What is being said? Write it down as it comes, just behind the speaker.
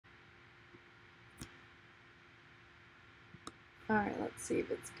Alright, let's see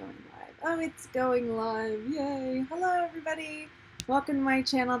if it's going live. Oh, it's going live. Yay. Hello, everybody. Welcome to my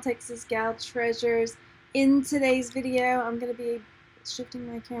channel, Texas Gal Treasures. In today's video, I'm going to be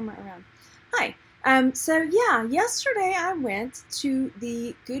shifting my camera around. Hi. So yeah, yesterday I went to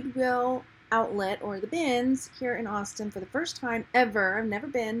the Goodwill outlet, or the bins, here in Austin for the first time ever. I've never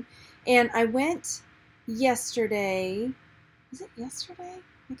been. And I went yesterday. Was it yesterday?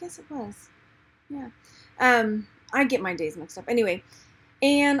 I guess it was. Yeah. I get my days mixed up. Anyway,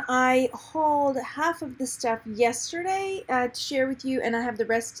 and I hauled half of the stuff yesterday to share with you, and I have the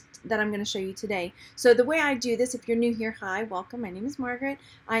rest that I'm going to show you today. So the way I do this, if you're new here, hi, welcome. My name is Margaret.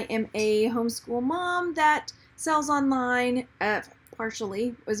 I am a homeschool mom that sells online,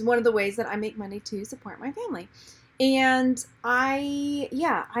 partially, is one of the ways that I make money to support my family. And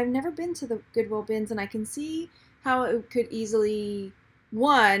I've never been to the Goodwill bins, and I can see how it could easily,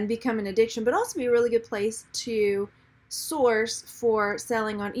 one, become an addiction, but also be a really good place to source for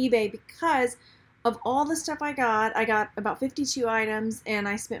selling on eBay, because of all the stuff I got about 52 items, and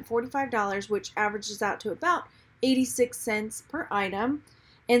I spent $45, which averages out to about 86 cents per item.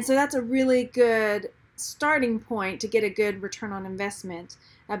 And so that's a really good starting point to get a good return on investment,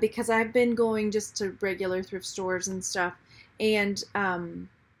 because I've been going just to regular thrift stores and stuff, and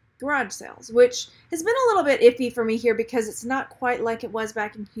garage sales, which has been a little bit iffy for me here because it's not quite like it was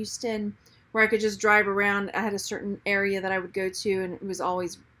back in Houston, where I could just drive around. I had a certain area that I would go to, and it was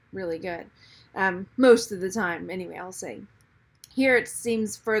always really good. Most of the time, anyway, I'll say. Here it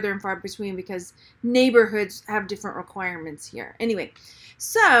seems further and far between because neighborhoods have different requirements here. Anyway,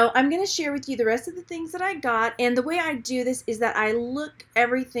 so I'm going to share with you the rest of the things that I got, and the way I do this is that I look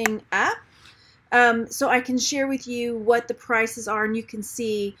everything up so I can share with you what the prices are, and you can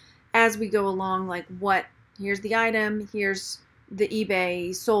see as we go along, like here's the item, here's the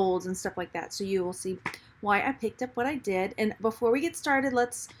eBay sold and stuff like that. So you will see why I picked up what I did. And before we get started,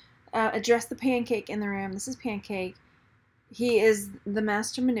 let's address the Pancake in the room. This is Pancake. He is the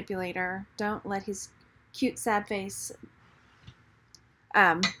master manipulator. Don't let his cute, sad face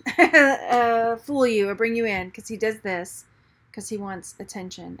fool you or bring you in, because he does this because he wants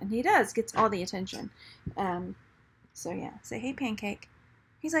attention, and he gets all the attention. So yeah, say, hey, Pancake.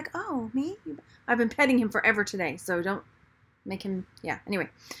 He's like, oh, me? I've been petting him forever today, so don't make him, yeah,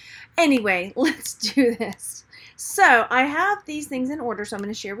 anyway, let's do this. So I have these things in order, so I'm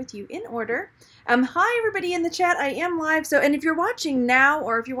going to share with you in order. Hi everybody in the chat. I am live, so, and if you're watching now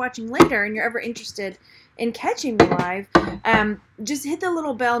or if you're watching later and you're ever interested in catching me live, just hit the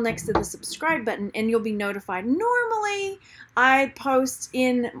little bell next to the subscribe button and you'll be notified. Normally I post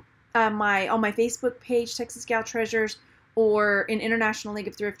in on my Facebook page, Texas Gal Treasures, or in International League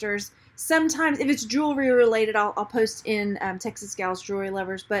of Thrifters. Sometimes, if it's jewelry related, I'll post in Texas Gals Jewelry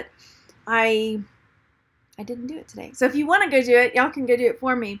Lovers, but I didn't do it today. So if you want to go do it, y'all can go do it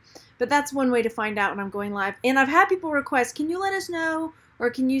for me. But that's one way to find out when I'm going live. And I've had people request, can you let us know, or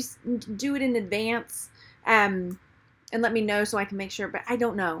can you do it in advance and let me know so I can make sure? But I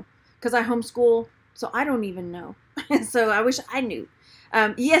don't know, because I homeschool, so I don't even know. So I wish I knew.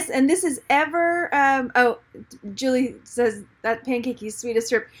 Yes, and this is Ever. Oh, Julie says that Pancake is sweet as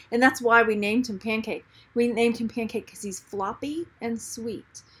syrup, and that's why we named him Pancake. We named him Pancake because he's floppy and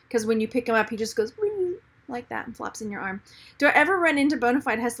sweet. Because when you pick him up, he just goes like that and flops in your arm. Do I ever run into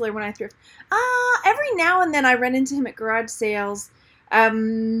Bonafide Hustler when I thrift? Every now and then I run into him at garage sales,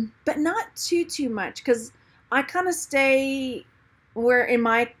 but not too much, because I kind of stay where in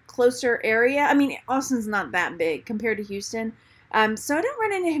my closer area. I mean, Austin's not that big compared to Houston. So I don't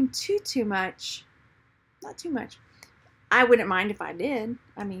run into him too much. Not too much. I wouldn't mind if I did.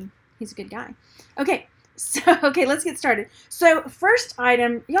 I mean, he's a good guy. Okay, so, let's get started. So, first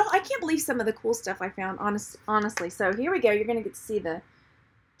item, y'all, I can't believe some of the cool stuff I found, honestly. So, here we go. You're going to get to see the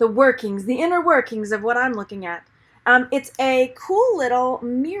workings, the inner workings of what I'm looking at. It's a cool little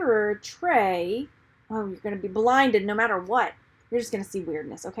mirror tray. Oh, you're going to be blinded no matter what. You're just going to see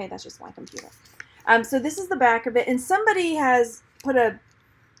weirdness. Okay, that's just my computer. So this is the back of it, and somebody has put a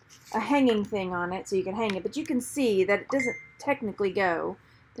hanging thing on it so you can hang it, but you can see that it doesn't technically go.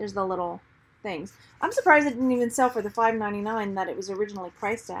 There's the little things. I'm surprised it didn't even sell for the $5.99 that it was originally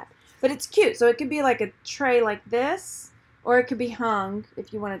priced at, but it's cute. So it could be like a tray like this, or it could be hung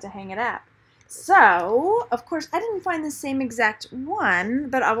if you wanted to hang it up. So, of course, I didn't find the same exact one,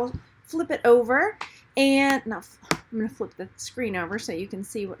 but I will flip it over. And now I'm going to flip the screen over so you can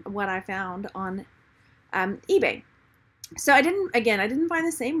see what I found on eBay. So I didn't find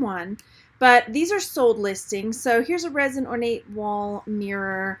the same one, but these are sold listings. So here's a resin ornate wall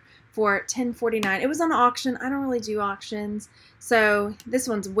mirror for $10.49. It was on auction. I don't really do auctions, so this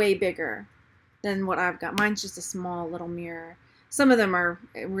one's way bigger than what I've got. Mine's just a small little mirror. Some of them are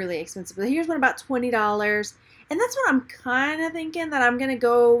really expensive. But here's one about $20. And that's what I'm kind of thinking, that I'm going to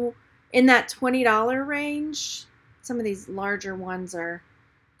go in that $20 range. Some of these larger ones are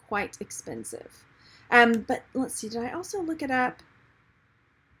quite expensive. But let's see, did I also look it up?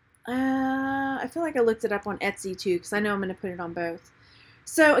 I feel like I looked it up on Etsy too, because I know I'm going to put it on both.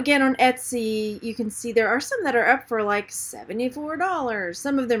 So again, on Etsy, you can see there are some that are up for like $74.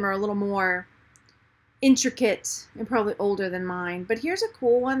 Some of them are a little more intricate and probably older than mine. But here's a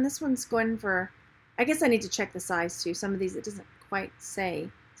cool one. This one's going for, I guess I need to check the size too. Some of these it doesn't quite say.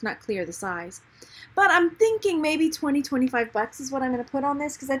 It's not clear the size. But I'm thinking maybe 20, 25 bucks is what I'm going to put on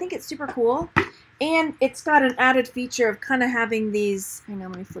this, because I think it's super cool. And it's got an added feature of kind of having these, hang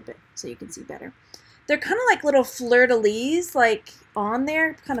on, let me flip it so you can see better. They're kind of like little fleur-de-lis, like on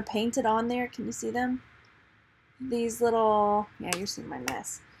there, kind of painted on there. Can you see them? These little, yeah, you're seeing my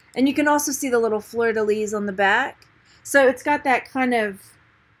mess. And you can also see the little fleur-de-lis on the back. So it's got that kind of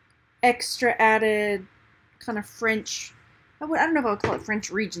extra added kind of French, I don't know if I'll call it French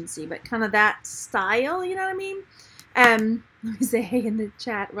Regency, but kind of that style, you know what I mean? Let me say hey in the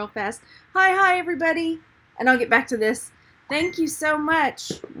chat real fast. Hi everybody. And I'll get back to this. Thank you so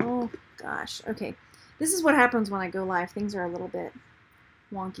much. Oh gosh. Okay. This is what happens when I go live. Things are a little bit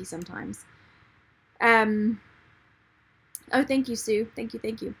wonky sometimes. Oh, thank you, Sue. Thank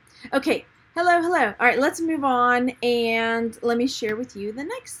you. Okay. Hello. All right, let's move on, and let me share with you the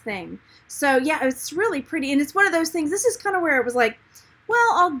next thing. So yeah, it's really pretty, and it's one of those things. This is kind of where it was like,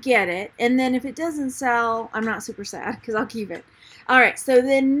 well, I'll get it, and then if it doesn't sell, I'm not super sad because I'll keep it. All right, so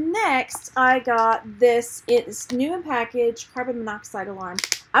then next I got this. It's new in package, carbon monoxide alarm.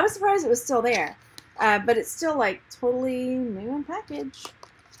 I was surprised it was still there, but it's still like totally new in package.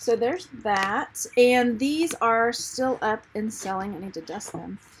 So there's that, and these are still up and selling. I need to dust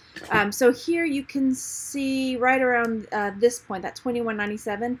them. So here you can see right around this point, that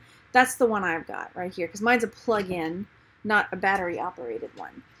 $21.97. That's the one I've got right here, because mine's a plug-in, not a battery-operated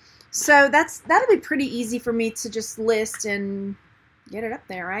one. So that'll be pretty easy for me to just list and get it up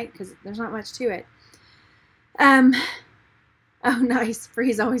there, right? Because there's not much to it. Oh, nice.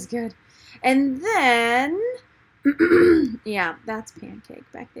 Free's always good. And then, yeah, that's Pancake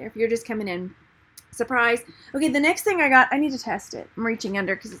back there. If you're just coming in. Surprise. Okay, the next thing I got, I need to test it. I'm reaching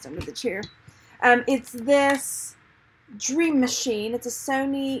under because it's under the chair. It's this Dream Machine. It's a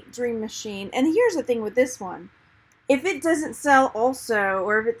Sony Dream Machine. And here's the thing with this one. If it doesn't sell also,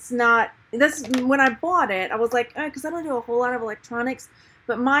 or if it's not, when I bought it, I was like, oh, because I don't do a whole lot of electronics.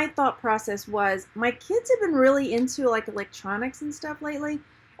 But my thought process was, my kids have been really into like electronics and stuff lately.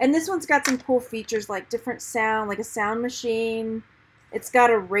 And this one's got some cool features like different sound, like a sound machine. It's got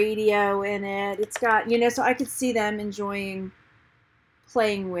a radio in it. It's got, you know, so I could see them enjoying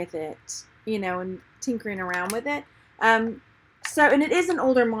playing with it, you know, and tinkering around with it. So, and it is an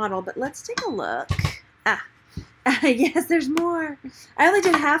older model, but let's take a look. Yes, there's more. I only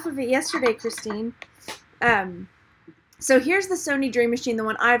did half of it yesterday, Christine. So here's the Sony Dream Machine, the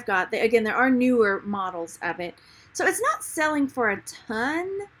one I've got. Again, there are newer models of it. So it's not selling for a ton.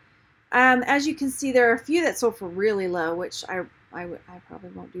 As you can see, there are a few that sold for really low, which I probably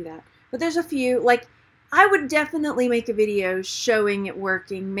won't do that. But there's a few, like, I would definitely make a video showing it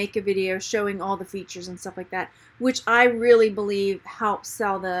working, make a video showing all the features and stuff like that, which I really believe helps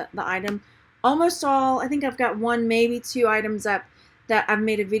sell the item. Almost all, I think I've got one, maybe two items up that I've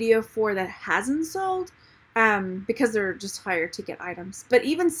made a video for that hasn't sold, because they're just higher ticket items. But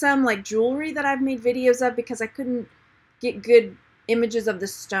even some like jewelry that I've made videos of because I couldn't get good images of the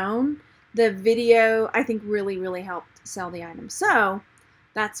stone, the video I think really helped sell the item. So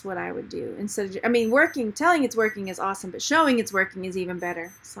that's what I would do instead of, I mean, telling it's working is awesome, but showing it's working is even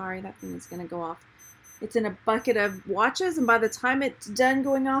better. Sorry, that thing is going to go off. It's in a bucket of watches, and by the time it's done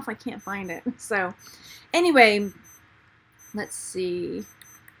going off, I can't find it. So anyway, let's see.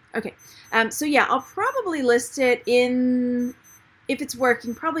 Okay, so yeah, I'll probably list it in, if it's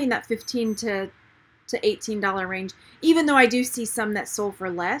working, probably in that $15 to $18 range, even though I do see some that sold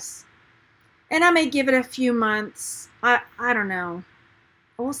for less. And I may give it a few months. I don't know.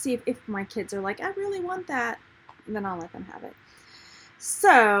 We'll see if my kids are like, I really want that, and then I'll let them have it.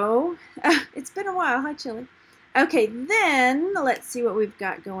 So, it's been a while. Hi, Chili. Okay, then let's see what we've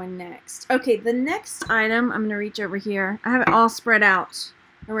got going next. Okay, the next item, I'm going to reach over here. I have it all spread out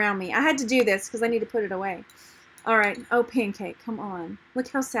around me. I had to do this because I need to put it away. All right. Oh, Pancake, come on. Look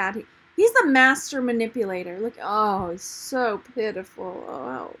how sad he's the master manipulator. Look, oh, he's so pitiful.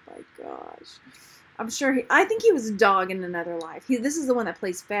 Oh my gosh. I'm sure I think he was a dog in another life. This is the one that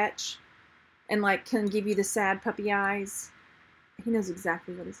plays fetch and like can give you the sad puppy eyes. He knows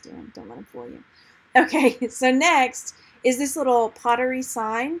exactly what he's doing. Don't let him fool you. Okay, so next is this little pottery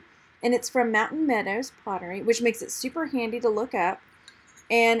sign, and it's from Mountain Meadows Pottery, which makes it super handy to look up.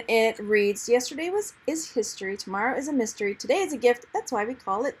 And it reads, yesterday is history, tomorrow is a mystery, today is a gift, that's why we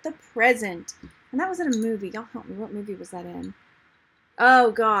call it the present. And that was in a movie. Y'all help me. What movie was that in?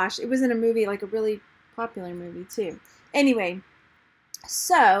 Oh gosh, it was in a movie, like a really popular movie too. Anyway,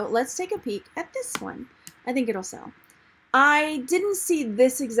 so let's take a peek at this one. I think it'll sell. I didn't see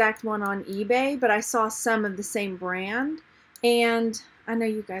this exact one on eBay, but I saw some of the same brand. And I know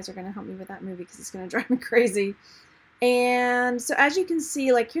you guys are going to help me with that movie because it's going to drive me crazy. And so as you can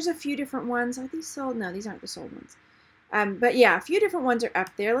see, like, here's a few different ones. Are these sold? No, these aren't the sold ones. But yeah, a few different ones are up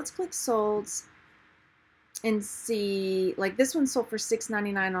there. Let's click solds and see. Like, this one sold for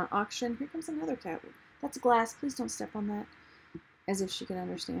 $6.99 on auction. Here comes another cat. That's glass. Please don't step on that. As if she could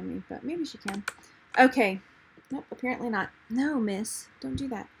understand me, but maybe she can. Okay. Nope, apparently not. No, miss. Don't do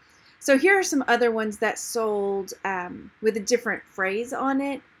that. So here are some other ones that sold with a different phrase on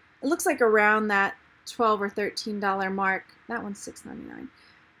it. It looks like around that $12 or $13 mark. That one's $6.99.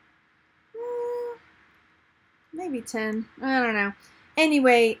 Maybe 10. I don't know.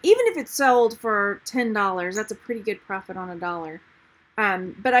 Anyway, even if it's sold for $10, that's a pretty good profit on $1.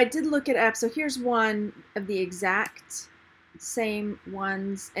 But I did look it up. So here's one of the exact same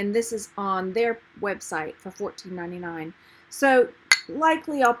ones, and this is on their website for $14.99. So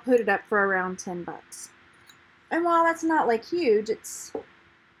likely I'll put it up for around $10. And while that's not like huge, it's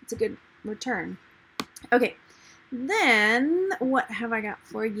a good return. Okay, then what have I got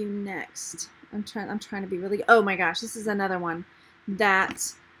for you next? I'm trying to be really, oh my gosh, this is another one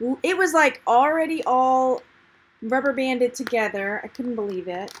that it was like already all rubber banded together. I couldn't believe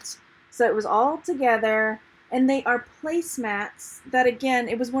it. So it was all together, and they are placemats that, again,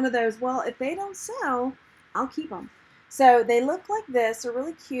 it was one of those, well, if they don't sell, I'll keep them. So they look like this. They're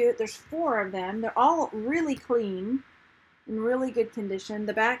really cute. There's 4 of them. They're all really clean, in really good condition.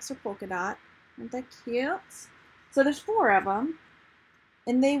 The backs are polka dot. Aren't they cute? So there's 4 of them,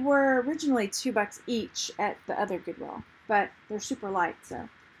 and they were originally $2 each at the other Goodwill, but they're super light. So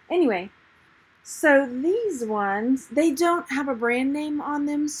anyway, so these ones, they don't have a brand name on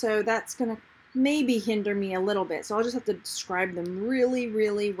them, so that's going to maybe hinder me a little bit. So I'll just have to describe them really,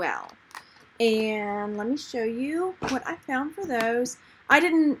 really well. And let me show you what I found for those. I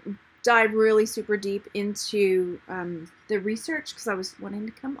didn't dive really super deep into the research because I was wanting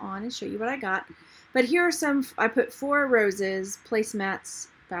to come on and show you what I got. But here are some. I put 4 roses, placemats,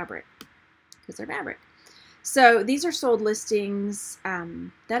 fabric, because they're fabric. So these are sold listings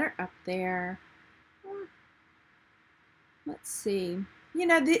that are up there. Let's see. You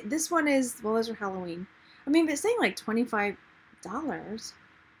know, this one is, well, those are Halloween. I mean, but it's saying like $25.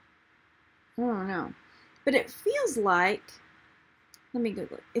 I don't know. But it feels like, let me go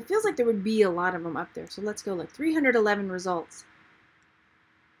look. It feels like there would be a lot of them up there. So let's go look. 311 results.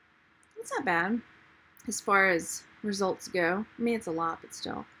 That's not bad as far as results go. I mean, it's a lot, but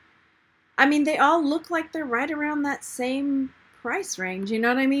still. I mean, they all look like they're right around that same price range. You know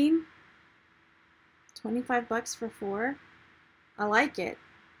what I mean? $25 for 4. I like it.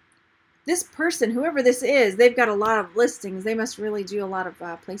 This person, whoever this is, they've got a lot of listings. They must really do a lot of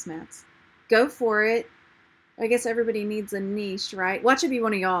placemats. Go for it. I guess everybody needs a niche, right? Watch it be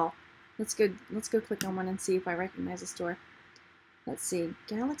one of y'all. Let's go click on one and see if I recognize a store. Let's see.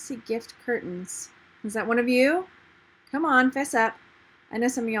 Galaxy Gift Curtains. Is that one of you? Come on, fess up. I know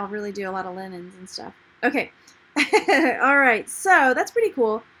some of y'all really do a lot of linens and stuff. Okay. All right. So that's pretty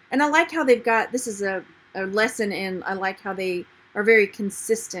cool. And I like how they've got, this is a lesson in, I like how they are very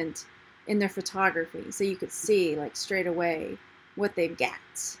consistent in their photography. So you could see like straight away what they've got.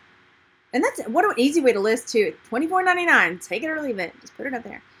 And that's, what an easy way to list too. $24.99. Take it or leave it. Just put it up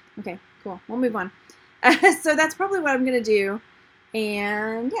there. Okay, cool. We'll move on. So that's probably what I'm going to do.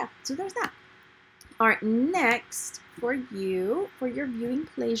 And yeah, so there's that. All right, next for you, for your viewing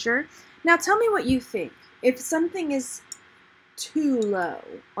pleasure. Now tell me what you think. If something is too low,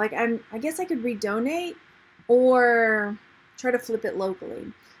 like I guess I could redonate or try to flip it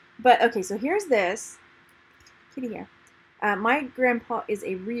locally. But okay, so here's this. Kitty here. My grandpa is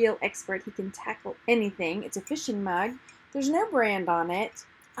a real expert. He can tackle anything. It's a fishing mug. There's no brand on it.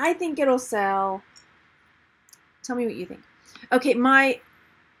 I think it'll sell. Tell me what you think. Okay,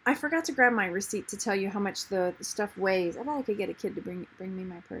 I forgot to grab my receipt to tell you how much the stuff weighs. I thought I could get a kid to bring me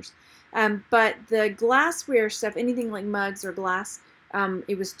my purse. But the glassware stuff, anything like mugs or glass,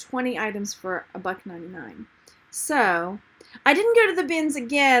 it was 20 items for $1.99. So I didn't go to the bins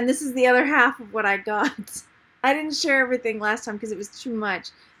again. This is the other half of what I got. I didn't share everything last time because it was too much,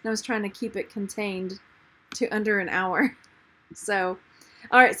 and I was trying to keep it contained to under an hour. So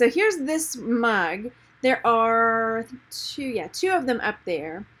All right, so here's this mug. There are two of them up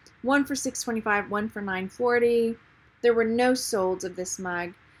there. One for $6.25, one for $9.40. There were no solds of this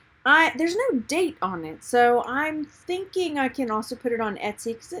mug. There's no date on it, so I'm thinking I can also put it on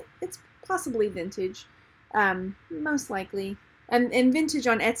Etsy because it's possibly vintage, most likely. And vintage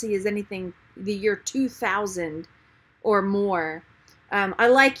on Etsy is anything the year 2000 or more. I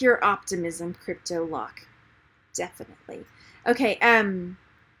like your optimism, Crypto Lock. Definitely. Okay,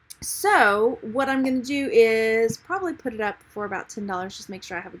 so what I'm going to do is probably put it up for about $10, just make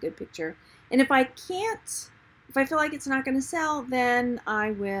sure I have a good picture. And if I feel like it's not going to sell, then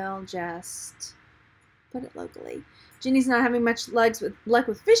I will just put it locally. Jenny's not having much luck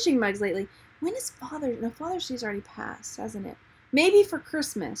with fishing mugs lately. When is Father's? No, Father's Day's already passed, hasn't it? Maybe for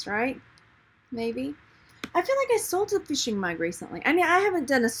Christmas, right? Maybe. I feel like I sold a fishing mug recently. I mean, I haven't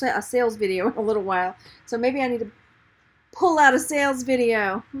done a sales video in a little while, so maybe I need to pull out a sales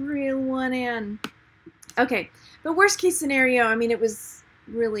video, reel one in. Okay, but worst case scenario, I mean, it was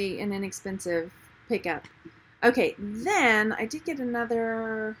really an inexpensive pickup. Okay, then I did get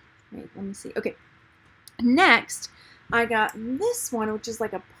another, wait, let me see. Okay, next I got this one, which is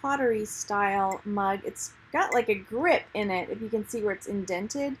like a pottery style mug. It's got like a grip in it, if you can see where it's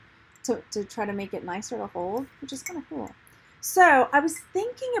indented, to try to make it nicer to hold, which is kind of cool. So I was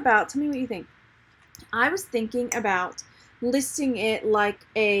thinking about, tell me what you think. I was thinking about listing it like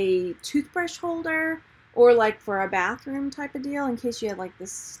a toothbrush holder or like for a bathroom type of deal in case you had like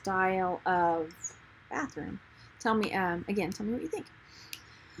this style of bathroom. Tell me, again, tell me what you think.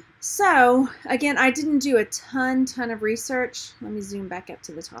 So, again, I didn't do a ton of research. Let me zoom back up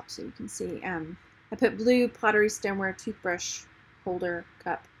to the top so you can see. I put blue pottery stoneware toothbrush holder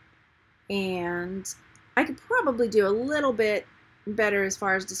cup. And I could probably do a little bit better as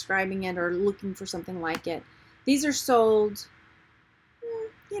far as describing it or looking for something like it. These are sold,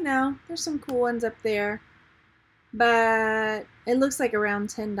 you know, there's some cool ones up there. But it looks like around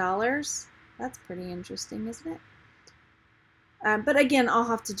 $10. That's pretty interesting, isn't it? But again, I'll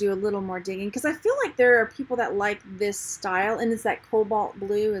have to do a little more digging because I feel like there are people that like this style, and it's that cobalt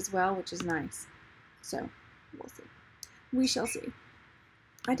blue as well, which is nice. So we'll see. We shall see.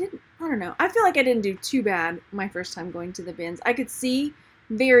 I don't know. I feel like I didn't do too bad my first time going to the bins. I could see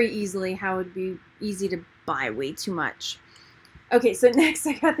very easily how it would be easy to buy way too much. Okay, so next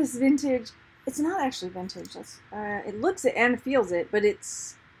I got this vintage. It's not actually vintage. It looks it and feels it, but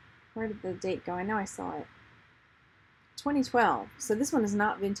it's, where did the date go? I know I saw it. 2012. So this one is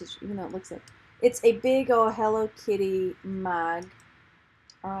not vintage, even though it looks it. It's a big old Hello Kitty mug.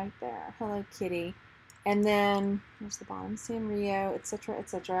 Right there. Hello Kitty. And then, here's the bottom. Sanrio, etc.,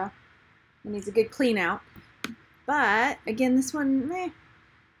 etc. It needs a good clean out. But, again, this one, meh.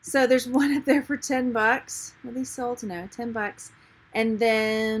 So there's one up there for 10 bucks. Were these sold? No, 10 bucks. And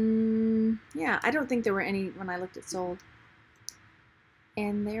then, yeah, I don't think there were any when I looked at sold.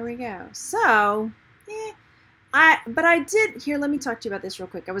 And there we go. So, but I did, here, let me talk to you about this real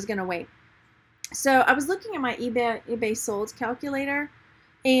quick. I was going to wait. So I was looking at my eBay sold calculator,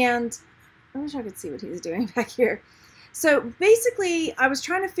 and I wish I could see what he's doing back here. So basically, I was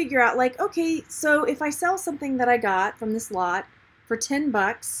trying to figure out, like, okay, so if I sell something that I got from this lot for 10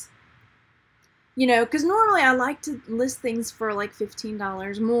 bucks, you know, because normally I like to list things for like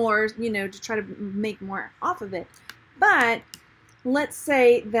 $15 more, you know, to try to make more off of it. But let's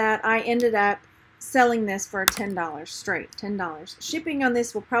say that I ended up selling this for $10 straight, $10. Shipping on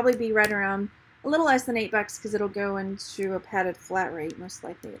this will probably be right around a little less than 8 bucks because it'll go into a padded flat rate, most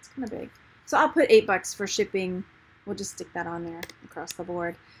likely. It's kind of big. So I'll put 8 bucks for shipping. We'll just stick that on there across the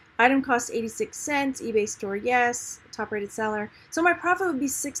board. Item cost 86 cents. eBay store, yes. Top rated seller. So my profit would be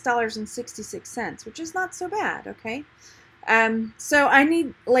 $6.66, which is not so bad, okay? So I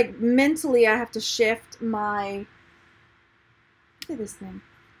need, like, mentally I have to shift my, look at this thing.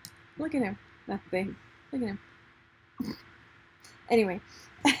 Look at him. That thing. Look at him. Anyway.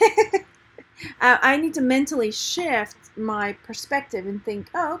 I need to mentally shift my perspective and think,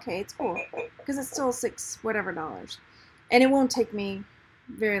 oh, okay, it's cool, because it's still $6 whatever dollars, and it won't take me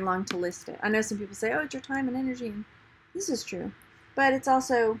very long to list it. I know some people say, oh, it's your time and energy, and this is true, but it's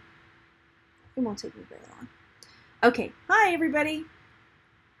also, it won't take me very long. Okay, hi everybody.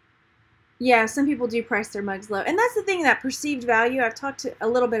 Yeah, some people do price their mugs low, and that's the thing, that perceived value. I've talked a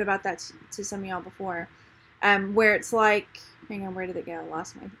little bit about that to some of y'all before, where it's like, hang on, where did it go? I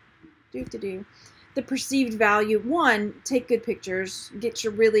lost my the perceived value. One, take good pictures, get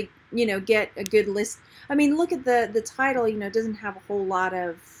your really, you know, get a good list. I mean, look at the title, you know, it doesn't have a whole lot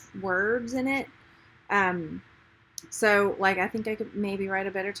of words in it. So, like, I think I could maybe write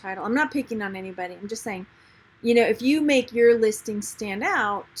a better title. I'm not picking on anybody. I'm just saying, you know, if you make your listing stand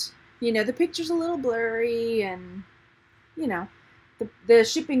out, you know, the picture's a little blurry and, you know, the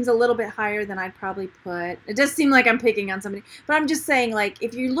shipping's a little bit higher than I'd probably put. It does seem like I'm picking on somebody, but I'm just saying, like,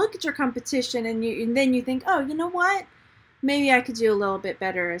 if you look at your competition and then you think, oh, you know what? Maybe I could do a little bit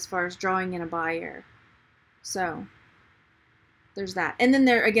better as far as drawing in a buyer. So there's that. And then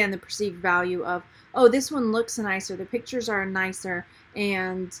there, again, the perceived value of, oh, this one looks nicer. The pictures are nicer.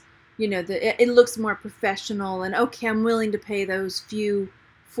 And, you know, it looks more professional. And, okay, I'm willing to pay those few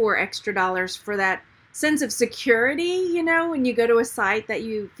 $4 extra for that sense of security, you know, when you go to a site that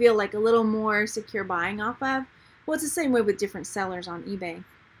you feel like a little more secure buying off of. Well, it's the same way with different sellers on eBay.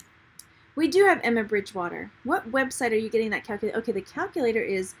 We do have Emma Bridgewater. What website are you getting that calculator? Okay, the calculator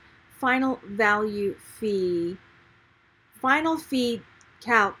is Final Value Fee.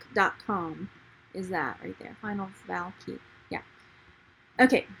 Finalfeecalc.com is that right there. Final Val Key. Yeah.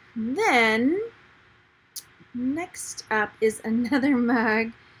 Okay, then next up is another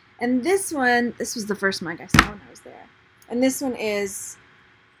mug. And this one, this was the first mug I saw when I was there. And this one is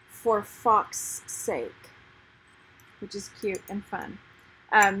For Fox's Sake, which is cute and fun.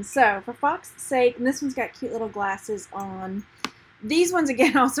 So, For Fox's Sake, and this one's got cute little glasses on. These ones,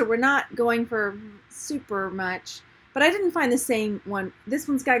 again, also, we're not going for super much, but I didn't find the same one. This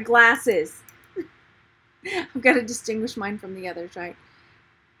one's got glasses. I've got to distinguish mine from the others, right?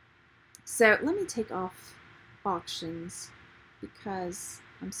 So, let me take off auctions because,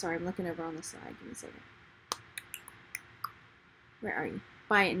 I'm sorry, I'm looking over on the side. Give me a second. Where are you?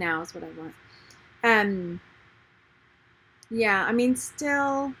 Buy it now is what I want. Yeah, I mean,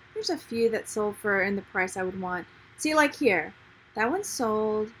 still, there's a few that sold for in the price I would want. See, like here, that one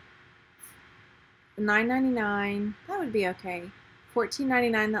sold $9.99. That would be okay.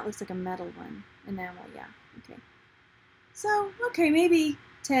 $14.99. That looks like a metal one. Enamel, yeah. Okay. So, okay, maybe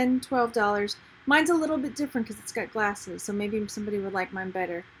 $10, $12. Mine's a little bit different because it's got glasses. So maybe somebody would like mine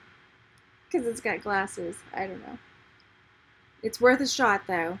better because it's got glasses. I don't know. It's worth a shot,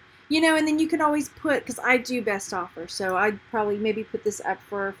 though. You know, and then you can always put, because I do best offer, so I'd probably maybe put this up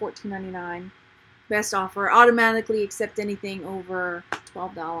for $14.99. Best offer. Automatically accept anything over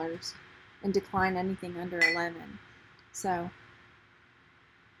 $12 and decline anything under $11. So,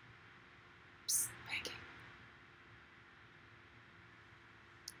 psst,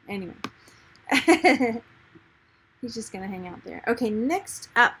 anyway. He's just going to hang out there. Okay, next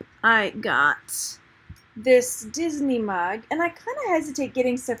up I got this Disney mug, and I kind of hesitate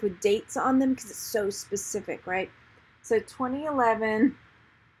getting stuff with dates on them because it's so specific, right? So 2011.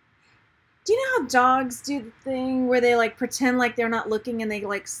 Do you know how dogs do the thing where they like pretend like they're not looking and they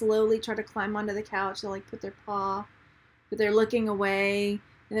like slowly try to climb onto the couch? They like put their paw, but they're looking away,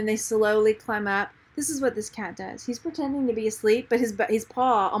 and then they slowly climb up. This is what this cat does. He's pretending to be asleep, but his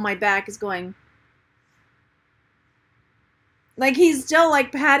paw on my back is going. Like, he's still,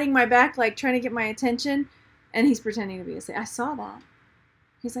 like, patting my back, like, trying to get my attention, and he's pretending to be asleep. I saw that.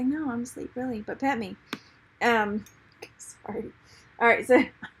 He's like, no, I'm asleep, really, but pet me. Sorry. All right, so, I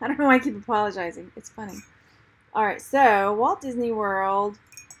don't know why I keep apologizing. It's funny. All right, so, Walt Disney World,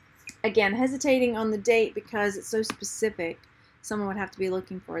 again, hesitating on the date because it's so specific. Someone would have to be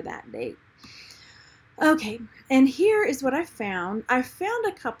looking for that date. Okay, and here is what I found. I found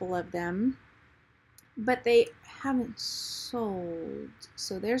a couple of them, but they haven't sold.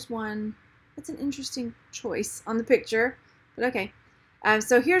 So there's one. That's an interesting choice on the picture, but okay.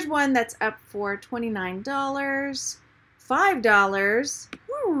 So here's one that's up for $29, $5,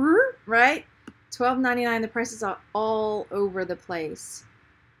 right? $12.99. The prices are all over the place.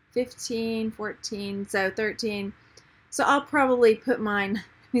 15, 14, so 13. So I'll probably put mine. I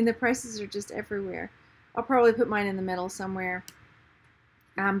mean, the prices are just everywhere. I'll probably put mine in the middle somewhere.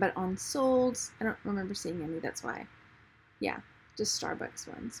 But on solds, I don't remember seeing any. That's why. Yeah, just Starbucks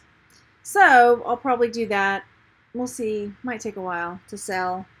ones. So I'll probably do that. We'll see. Might take a while to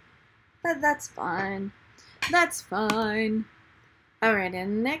sell. But that's fine. That's fine. All right,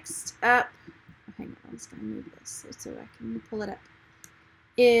 and next up, hang on, I'm just going to move this so I can pull it up,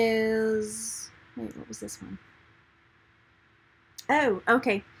 is, wait, what was this one? Oh,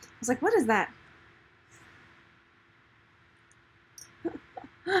 okay. I was like, what is that?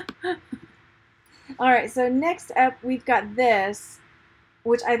 All right, so next up we've got this,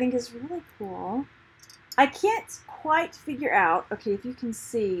 which I think is really cool. I can't quite figure out, okay, if you can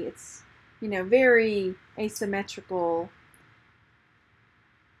see, it's, you know, very asymmetrical.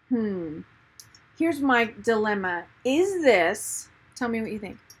 Here's my dilemma. Is this, tell me what you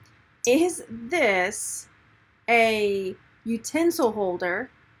think, is this a utensil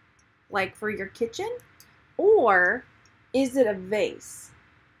holder, like for your kitchen, or is it a vase?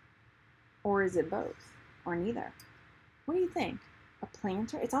 Or is it both? or neither. What do you think? A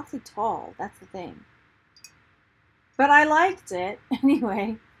planter? It's awfully tall. That's the thing. But I liked it.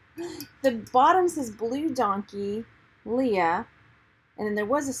 Anyway, the bottom says Blue Donkey, Leah. And then there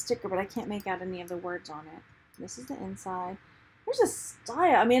was a sticker, but I can't make out any of the words on it. This is the inside. There's a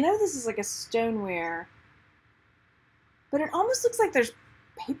style. I mean, I know this is like a stoneware, but it almost looks like there's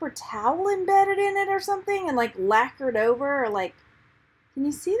paper towel embedded in it or something and like lacquered over, or like, can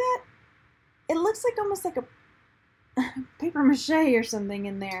you see that? It looks like almost like a paper mache or something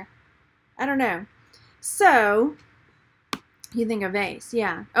in there. I don't know. So, you think a vase.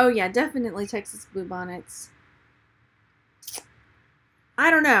 Yeah. Oh, yeah, definitely Texas Bluebonnets. I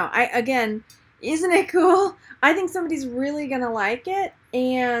don't know. Again, isn't it cool? I think somebody's really going to like it.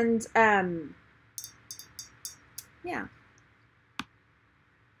 And, yeah.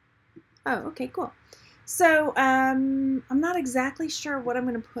 Oh, okay, cool. So, I'm not exactly sure what I'm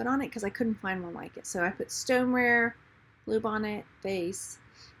going to put on it because I couldn't find one like it. So I put stoneware, bluebonnet, vase,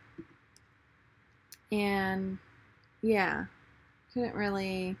 and yeah, couldn't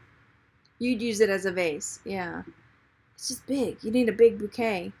really, you'd use it as a vase, yeah. It's just big. You need a big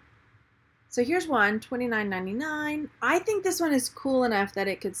bouquet. So here's one, $29.99. I think this one is cool enough that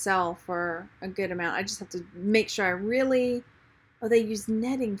it could sell for a good amount. I just have to make sure I really, oh, they use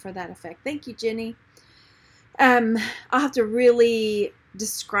netting for that effect. Thank you, Jenny. I'll have to really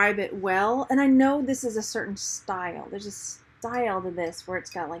describe it well. And I know this is a certain style. There's a style to this where it's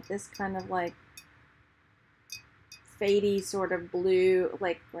got like this kind of like fadey sort of blue,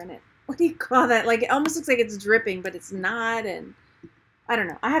 like granite. What do you call that? Like, it almost looks like it's dripping, but it's not. And I don't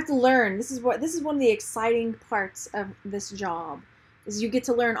know. I have to learn. This is one of the exciting parts of this job, is you get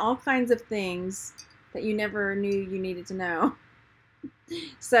to learn all kinds of things that you never knew you needed to know.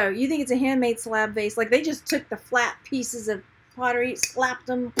 So you think it's a handmade slab vase? Like, they just took the flat pieces of pottery, slapped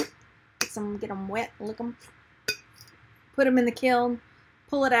them, get them wet, lick them, put them in the kiln,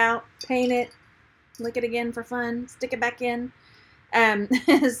 pull it out, paint it, lick it again for fun, stick it back in.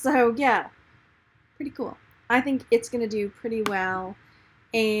 So yeah, pretty cool. I think it's gonna do pretty well,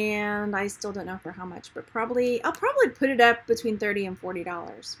 and I still don't know for how much, but I'll probably put it up between $30 and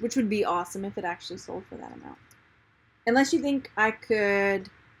 $40, which would be awesome if it actually sold for that amount. Unless you think I could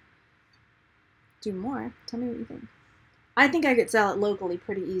do more. Tell me what you think. I think I could sell it locally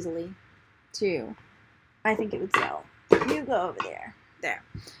pretty easily, too. I think it would sell. You go over there. There.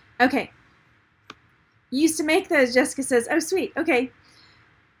 Okay. Used to make those, Jessica says. Oh, sweet. Okay.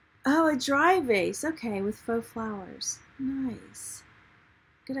 Oh, a dry vase. Okay, with faux flowers. Nice.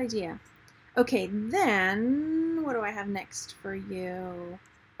 Good idea. Okay, then what do I have next for you?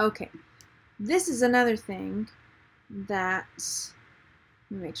 Okay. This is another thing that,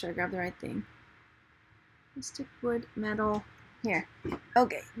 let me make sure I grab the right thing. Stick, wood, metal. Here.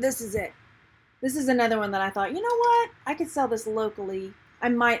 Okay, this is it. This is another one that I thought, you know what? I could sell this locally. I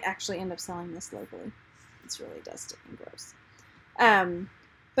might actually end up selling this locally. It's really dusty and gross.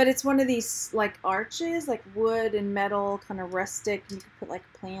 But it's one of these like arches, like wood and metal, kind of rustic. You could put like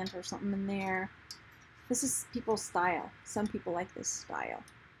a plant or something in there. This is people's style. Some people like this style.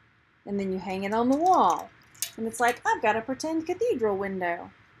 And then you hang it on the wall. And it's like, I've got a pretend cathedral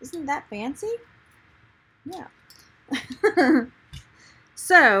window. Isn't that fancy? Yeah.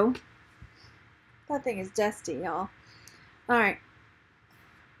 So, that thing is dusty, y'all. Alright.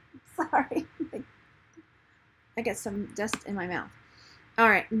 Sorry. I got some dust in my mouth.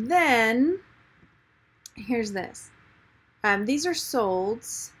 Alright, then, here's this. These are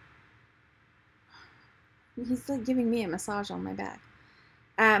solds. He's like giving me a massage on my back.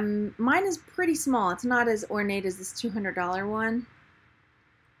 Mine is pretty small. It's not as ornate as this $200 one.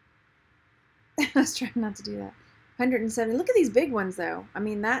 I was trying not to do that. 170. Look at these big ones, though. I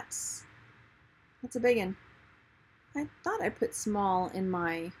mean, that's a big one. I thought I put small in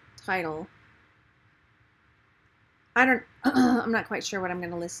my title. I'm not quite sure what I'm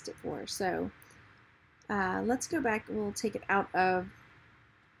going to list it for. So let's go back. We'll take it out of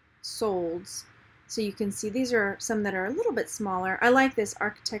solds. So you can see these are some that are a little bit smaller. I like this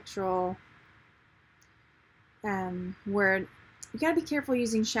architectural word. You gotta be careful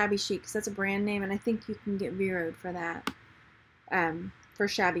using shabby chic because that's a brand name, and I think you can get zeroed for that. For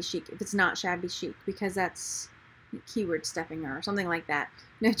shabby chic, if it's not shabby chic, because that's keyword stuffing or something like that.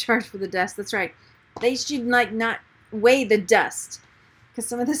 No charge for the dust. That's right. They should like not weigh the dust because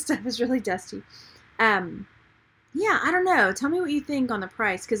some of this stuff is really dusty. Yeah, I don't know. Tell me what you think on the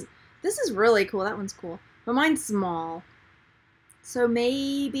price because this is really cool. That one's cool, but mine's small, so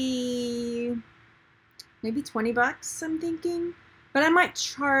maybe $20. I'm thinking. But I might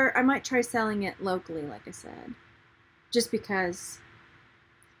try selling it locally, like I said, just because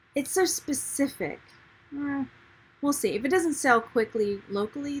it's so specific. We'll see. If it doesn't sell quickly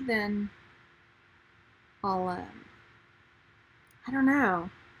locally, then I'll, I don't know.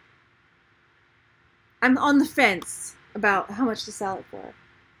 I'm on the fence about how much to sell it for.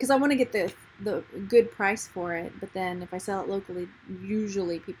 Because I want to get the good price for it. But then if I sell it locally,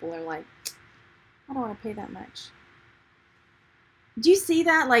 usually people are like, I don't want to pay that much. Do you see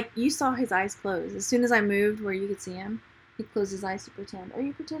that? Like, you saw his eyes close. As soon as I moved where you could see him, he closed his eyes to pretend. Are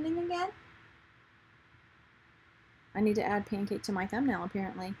you pretending again? I need to add Pancake to my thumbnail,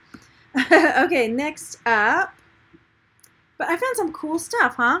 apparently. Okay, next up. But I found some cool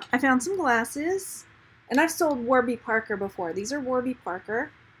stuff, huh? I found some glasses. And I've sold Warby Parker before. These are Warby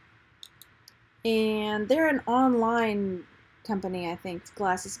Parker. And they're an online company, I think.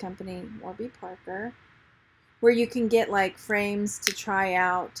 Glasses company, Warby Parker. Where you can get like frames to try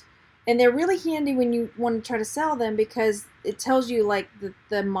out. And they're really handy when you want to try to sell them because it tells you like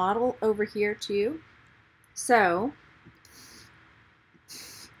the model over here too. So,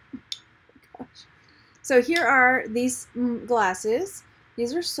 so here are these glasses.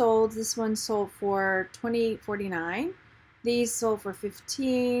 These are sold. This one sold for $20.49. These sold for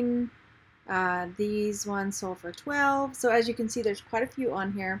 $15. These ones sold for $12. So as you can see, there's quite a few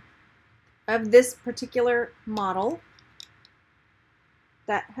on here of this particular model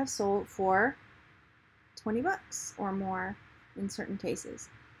that have sold for 20 bucks or more in certain cases.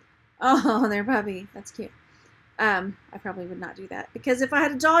 Oh, their puppy. That's cute. I probably would not do that because if I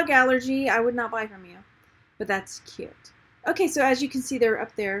had a dog allergy, I would not buy from you. But that's cute. Okay, so as you can see, they're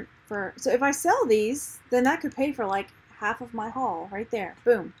up there for, so if I sell these, then that could pay for like half of my haul right there.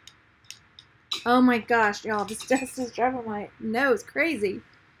 Boom. Oh my gosh, y'all, this dust is driving my nose crazy.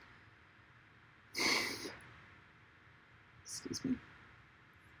 Excuse me.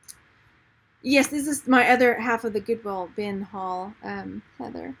 Yes, this is my other half of the Goodwill bin haul,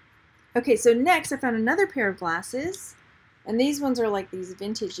 Heather. Okay, so next I found another pair of glasses, and these ones are like these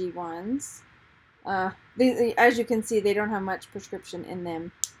vintagey ones. As you can see, they don't have much prescription in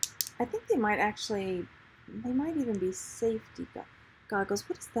them. I think they might actually, they might even be safety goggles.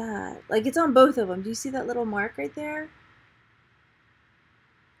 What is that? Like, it's on both of them. Do you see that little mark right there?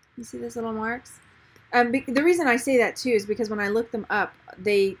 You see those little marks? The reason I say that too is because when I looked them up,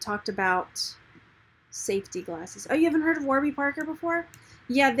 they talked about safety glasses. Oh, you haven't heard of Warby Parker before?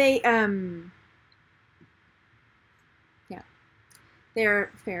 Yeah, they're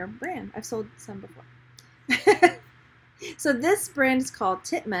a fair brand. I've sold some before. So this brand is called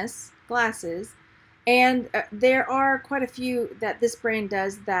Titmus glasses, and there are quite a few that this brand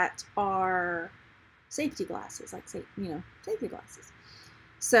does that are safety glasses, like safety glasses.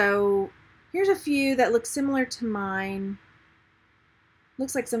 So here's a few that look similar to mine.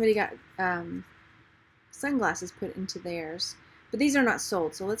 Looks like somebody got sunglasses put into theirs, but these are not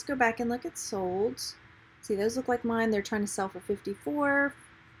sold. So let's go back and look at sold. See, those look like mine. They're trying to sell for $54.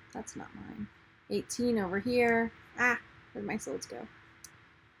 That's not mine. $18 over here. Ah, where'd my solds go?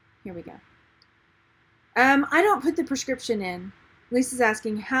 Here we go. I don't put the prescription in. Lisa's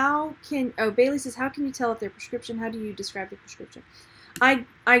asking, Bailey says, how can you tell if they're prescription? How do you describe the prescription? I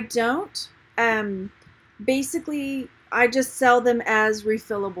don't. Basically, I just sell them as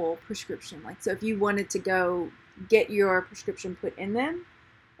refillable prescription. Like, so if you wanted to go get your prescription put in them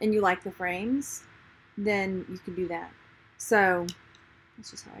and you like the frames, then you can do that. So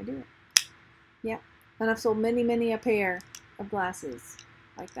that's just how I do it. Yeah. And I've sold many, many a pair of glasses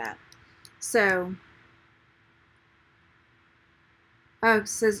like that. So,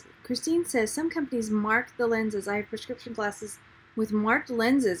 Christine says, some companies mark the lenses. I have prescription glasses with marked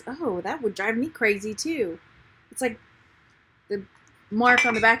lenses. Oh, that would drive me crazy too. It's like the mark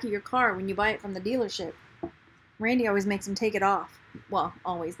on the back of your car when you buy it from the dealership. Randy always makes him take it off. Well,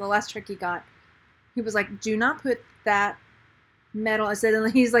 always. The last trick he got, he was like, do not put that metal. I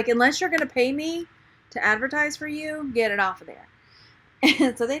said, he's like, unless you're going to pay me to advertise for you, get it off of there.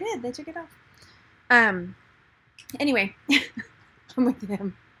 And so they did. They took it off. Anyway, I'm with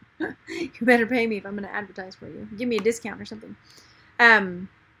him. You better pay me if I'm going to advertise for you. Give me a discount or something.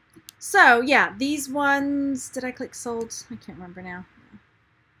 So, yeah, these ones, did I click sold? I can't remember now.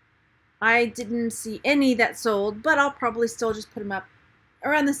 I didn't see any that sold, but I'll probably still just put them up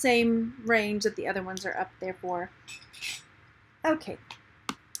around the same range that the other ones are up there for. Okay,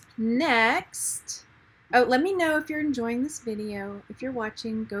 next. Oh, let me know if you're enjoying this video. If you're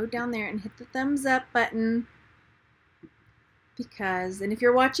watching, go down there and hit the thumbs up button. And if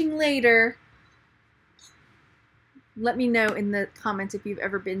you're watching later, let me know in the comments if you've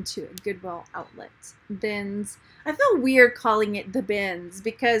ever been to a Goodwill outlet. Bins. I feel weird calling it the bins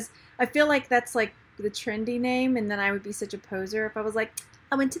because I feel like that's like the trendy name, and then I would be such a poser if I was like,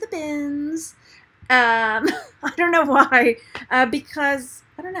 I went to the bins. I don't know why. Because,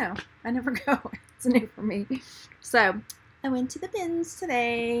 I don't know. I never go. It's new for me. So, I went to the bins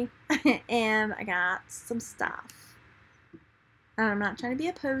today, and I got some stuff. I'm not trying to be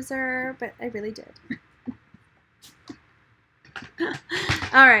a poser, but I really did.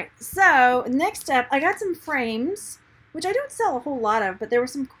 Alright, so next up, I got some frames, which I don't sell a whole lot of, but there were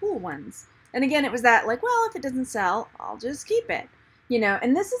some cool ones. And again, it was that, like, well, if it doesn't sell, I'll just keep it. You know,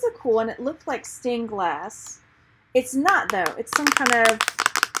 and this is a cool one. It looked like stained glass. It's not, though. It's some kind of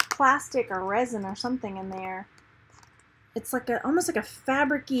plastic or resin or something in there. It's like almost like a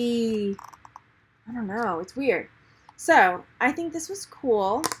fabric-y, I don't know. It's weird. So, I think this was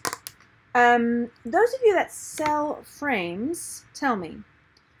cool. Those of you that sell frames, tell me,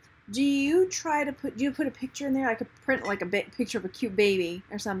 do you put a picture in there? I could print like a picture of a cute baby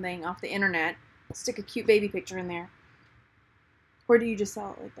or something off the internet, stick a cute baby picture in there. Or do you just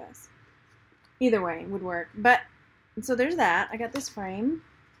sell it like this? Either way would work. But, so there's that. I got this frame.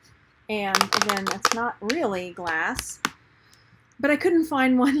 And again, it's not really glass. But I couldn't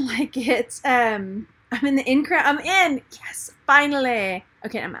find one like it. I'm in the in crowd. I'm in! Yes, finally!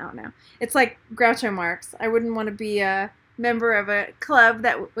 Okay, I'm out now. It's like Groucho Marx. I wouldn't want to be a member of a club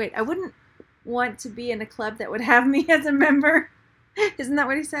that... Wait, I wouldn't want to be in a club that would have me as a member. Isn't that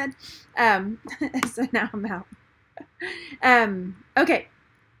what he said? So now I'm out. Okay,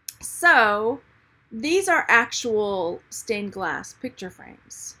 so these are actual stained glass picture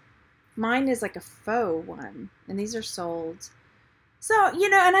frames. Mine is like a faux one, and these are sold. So, you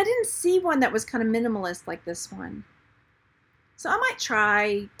know, and I didn't see one that was kind of minimalist like this one. So I might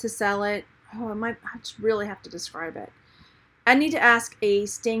try to sell it. Oh, I just really have to describe it. I need to ask a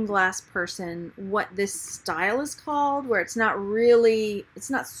stained glass person what this style is called, where it's not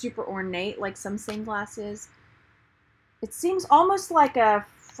super ornate like some stained glass is. It seems almost like a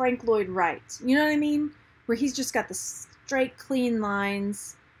Frank Lloyd Wright. You know what I mean? Where he's just got the straight, clean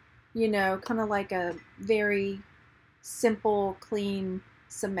lines. You know, kind of like a very simple, clean,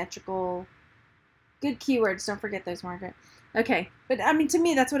 symmetrical. Good keywords. Don't forget those, Margaret. Okay. But, I mean, to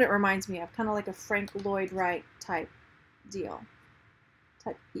me, that's what it reminds me of. Kind of like a Frank Lloyd Wright type deal.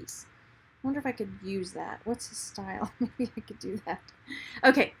 Type piece. I wonder if I could use that. What's his style? Maybe I could do that.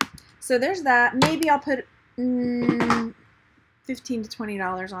 Okay. So, there's that. Maybe I'll put... $15 to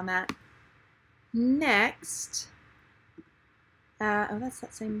 $20 on that. Next, oh, that's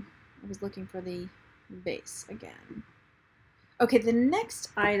that same. I was looking for the base again. Okay, the next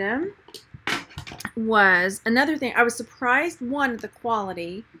item was another thing. I was surprised, one, at the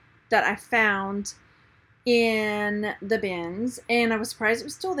quality that I found in the bins, and I was surprised it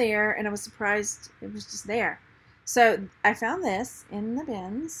was still there, and I was surprised it was just there. So I found this in the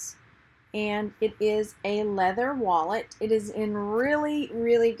bins. And it is a leather wallet. It is in really,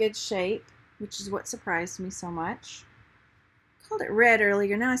 really good shape, which is what surprised me so much. I called it red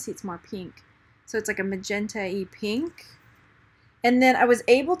earlier. Now I see it's more pink. So it's like a magenta-y pink. And then I was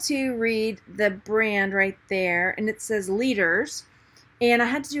able to read the brand right there, and it says Leaders. And I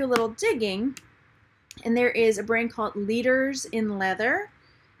had to do a little digging, and there is a brand called Leaders in Leather,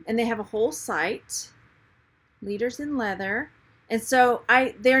 and they have a whole site, Leaders in Leather. And so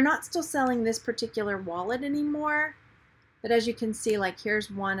they're not still selling this particular wallet anymore, but as you can see, like here's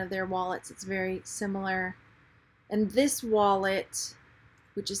one of their wallets. It's very similar. And this wallet,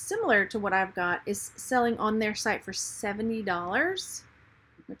 which is similar to what I've got, is selling on their site for $70,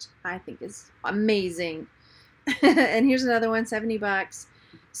 which I think is amazing. And here's another one, $70.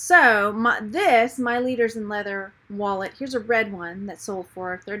 So my Leaders in Leather wallet, here's a red one that sold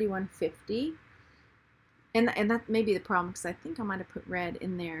for $31.50. And that may be the problem, because I think I might have put red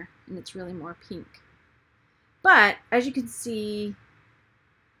in there, and it's really more pink. But, as you can see,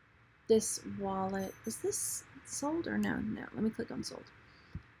 this wallet, is this sold or no? No, let me click on sold.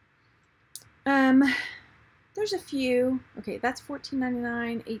 There's a few. Okay, that's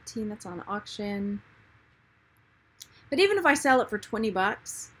 $14.99, $18, that's on auction. But even if I sell it for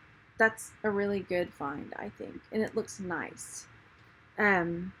 $20, that's a really good find, I think. And it looks nice.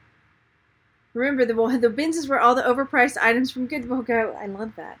 Remember, the bins is where all the overpriced items from Goodwill go. I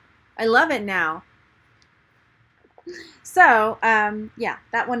love that. I love it now. So, yeah,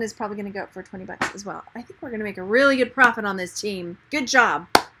 that one is probably going to go up for $20 as well. I think we're going to make a really good profit on this team. Good job.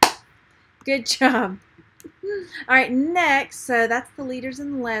 Good job. All right, next, so that's the Leaders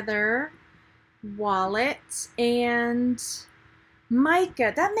in Leather wallet. And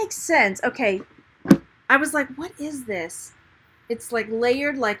mica, that makes sense. Okay, I was like, what is this? It's like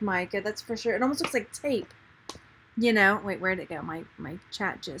layered like mica, that's for sure. It almost looks like tape. You know, wait, where'd it go? My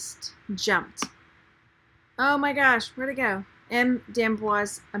chat just jumped. Oh my gosh, where'd it go? M.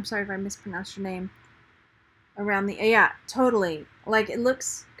 D'Amboise. I'm sorry if I mispronounced your name. Around the, yeah, totally. Like it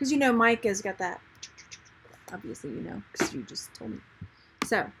looks, because you know Micah's got that. Obviously you know, because you just told me.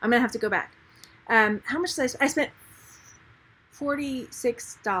 So I'm going to have to go back. How much did I spent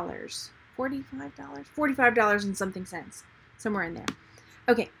 $46. $45? $45 and something cents. Somewhere in there.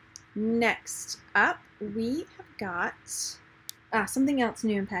 Okay, next up we have got something else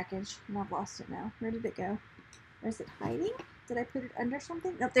new in package. And I've lost it now. Where did it go? Where's it hiding? Did I put it under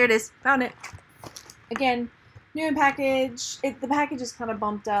something? Nope, there it is. Found it. Again, new in package. The package is kind of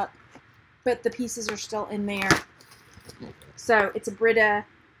bumped up, but the pieces are still in there. So it's a Brita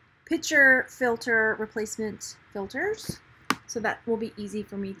picture filter replacement filters. So that will be easy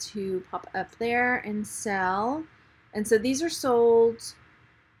for me to pop up there and sell. And so these are sold,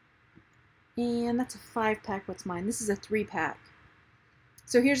 and that's a 5-pack. What's mine? This is a 3-pack.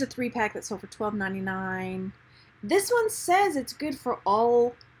 So here's a 3-pack that sold for $12.99. This one says it's good for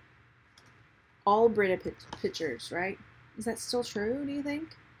all Brita pictures, right? Is that still true, do you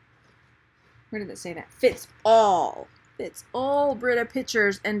think? Where did it say that? Fits all Brita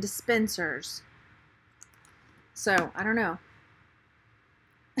pictures and dispensers. So, I don't know.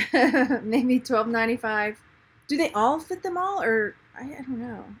 Maybe $12.95. Do they all fit them all? Or, I don't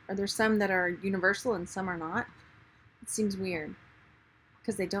know. Are there some that are universal and some are not? It seems weird.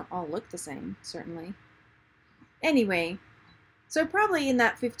 Because they don't all look the same, certainly. Anyway, so probably in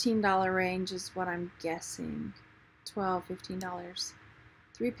that $15 range is what I'm guessing. $12, $15.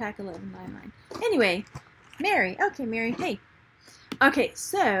 3-pack, $11.99. Anyway, Mary. Okay, Mary. Hey. Okay,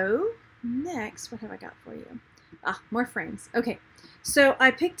 so next, what have I got for you? More frames. Okay, so I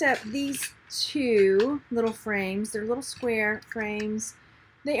picked up these 2 little frames. They're little square frames.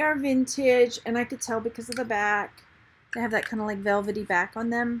 They are vintage, and I could tell because of the back. They have that kind of like velvety back on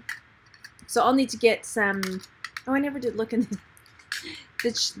them. So I'll need to get some. Oh, I never did look in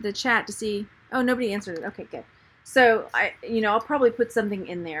the chat to see. Oh, nobody answered it. Okay, good. So I'll probably put something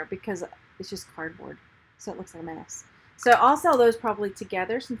in there because it's just cardboard, so it looks like a mess. So I'll sell those probably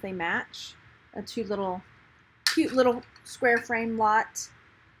together since they match. A cute little square frame lot.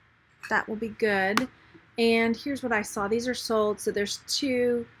 That will be good. And here's what I saw. These are sold. So there's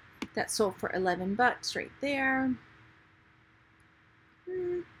 2 that sold for $11 right there.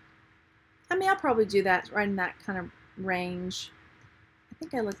 I mean, I'll probably do that right in that kind of range. I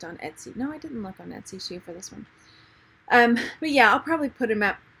think I looked on Etsy. No, I didn't look on Etsy too for this one. But yeah, I'll probably put them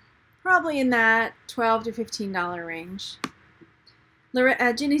up probably in that $12 to $15 range.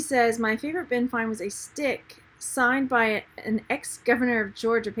 Jenny says, my favorite bin find was a stick signed by an ex-governor of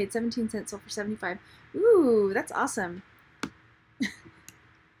Georgia, paid 17 cents, sold for 75. Ooh, that's awesome.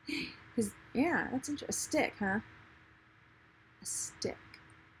 Yeah, that's interesting. A stick, huh? A stick.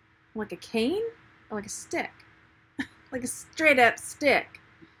 Like a cane? Or like a stick? Like a straight up stick.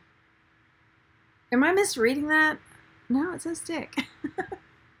 Am I misreading that? No, it says stick.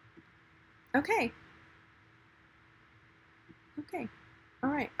 Okay. Okay.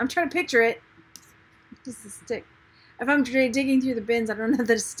 Alright. I'm trying to picture it. Just a stick. If I'm digging through the bins, I don't know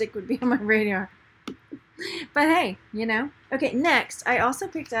that a stick would be on my radar. But hey, you know. Okay, next, I also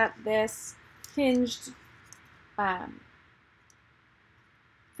picked up this hinged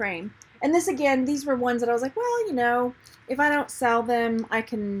frame. And this, again, these were ones that I was like, well, you know, if I don't sell them, I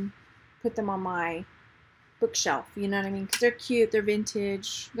can put them on my bookshelf. You know what I mean? Because they're cute, they're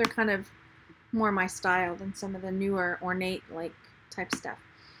vintage, they're kind of more my style than some of the newer ornate, like, type stuff.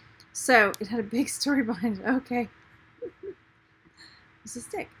 So, it had a big story behind it. Okay. It's a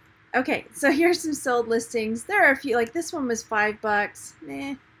stick. Okay, so here's some sold listings. There are a few, like this one was $5.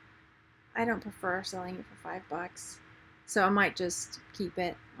 Meh. I don't prefer selling it for $5. So I might just keep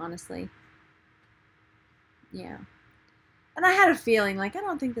it, honestly. Yeah. And I had a feeling, like, I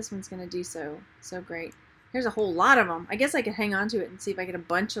don't think this one's going to do so great. There's a whole lot of them. I guess I could hang on to it and see if I get a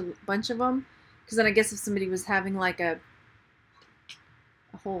bunch of them. Because then I guess if somebody was having, like, a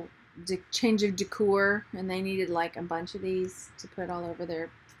whole change of decor and they needed, like, a bunch of these to put all over their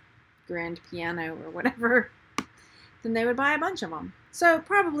grand piano or whatever, then they would buy a bunch of them. So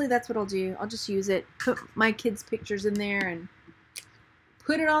probably that's what I'll do. I'll just use it, put my kids' pictures in there, and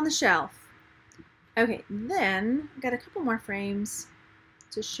put it on the shelf. Okay, then I've got a couple more frames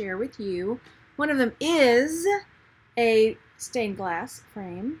to share with you. One of them is a stained glass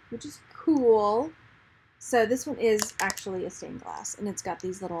frame, which is cool. So this one is actually a stained glass, and it's got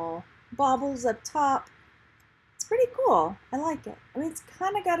these little baubles up top. It's pretty cool. I like it. I mean, it's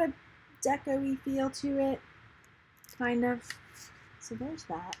kind of got a deco-y feel to it, kind of. So there's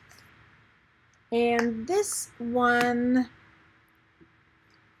that. And this one,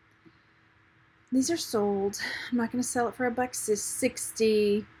 These are sold. I'm not going to sell it for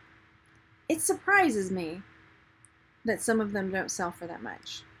 $1.60. It surprises me that some of them don't sell for that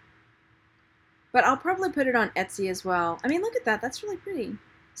much. But I'll probably put it on Etsy as well. I mean, look at that. That's really pretty.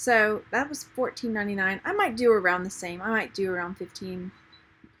 So that was $14.99. I might do around the same. I might do around $15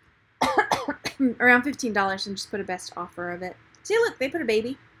 around $15 and just put a best offer of it. See, look, they put a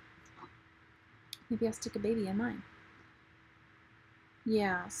baby. Maybe I'll stick a baby in mine.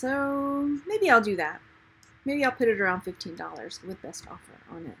 Yeah, so maybe I'll do that. Maybe I'll put it around $15 with best offer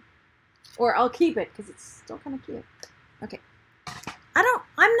on it. Or I'll keep it because it's still kind of cute. Okay.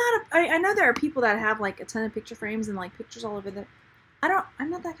 I know there are people that have like a ton of picture frames and like pictures all over the, I'm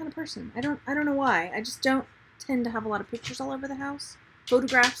not that kind of person. I don't know why. I just don't tend to have a lot of pictures all over the house.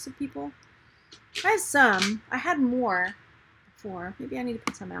 Photographs of people. I have some. I had more before. Maybe I need to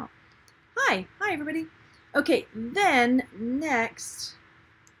put some out. Hi everybody. Okay, then next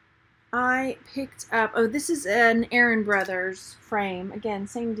I picked up, oh, this is an Aaron Brothers frame. Again,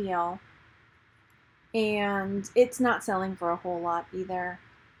 same deal. And it's not selling for a whole lot either.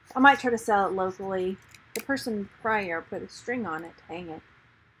 I might try to sell it locally. The person prior put a string on it to hang it.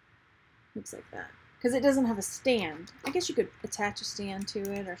 Looks like that. Because it doesn't have a stand. I guess you could attach a stand to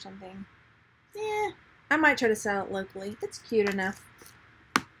it or something. Yeah, I might try to sell it locally. It's cute enough.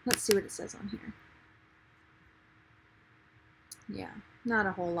 Let's see what it says on here. Yeah, not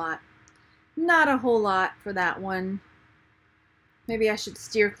a whole lot. Not a whole lot for that one. Maybe I should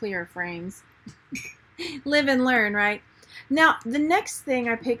steer clear of frames. Live and learn, right? Now, the next thing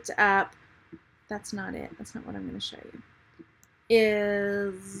I picked up, that's not it. That's not what I'm going to show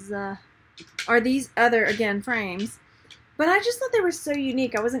you. Are these other, again, frames. But I just thought they were so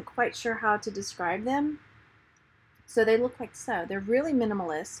unique. I wasn't quite sure how to describe them. So they look like so. They're really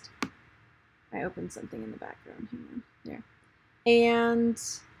minimalist. I opened something in the background. Hang on. There. And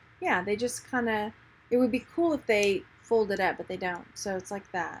yeah, they just kind of, it would be cool if they folded up, but they don't. So it's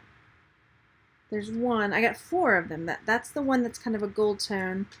like that. There's one. I got 4 of them. That's the one that's kind of a gold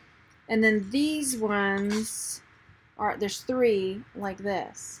tone. And then these ones are, there's 3 like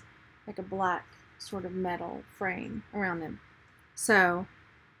this. Like a black sort of metal frame around them. So,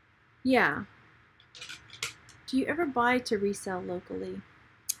 yeah. Do you ever buy to resell locally?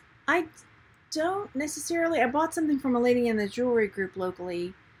 I don't necessarily. I bought something from a lady in the jewelry group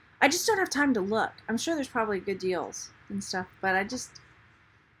locally. I just don't have time to look. I'm sure there's probably good deals and stuff, but I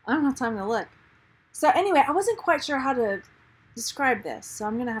don't have time to look. So anyway, I wasn't quite sure how to describe this, so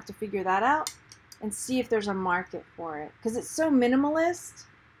I'm going to have to figure that out and see if there's a market for it. Because it's so minimalist,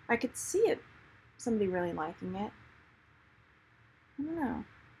 I could see it, somebody really liking it. I don't know.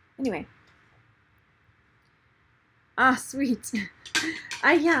 Anyway. Ah, sweet.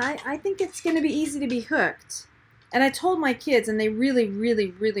 I think it's going to be easy to be hooked. And I told my kids, and they really,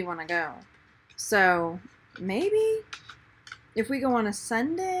 really, really want to go. So, maybe if we go on a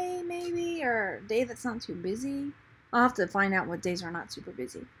Sunday, maybe, or a day that's not too busy. I'll have to find out what days are not super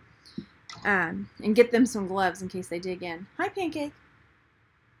busy. And get them some gloves in case they dig in. Hi, Pancake.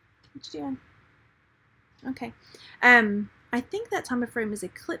 What you doing? Okay. I think that time frame is a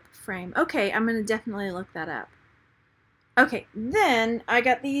clip frame. Okay, I'm going to definitely look that up. Okay, then I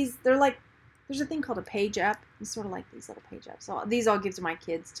got these. They're like, there's a thing called a page up. It's sort of like these little page ups. So these I'll give to my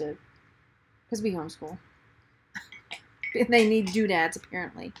kids to, because we homeschool. They need doodads,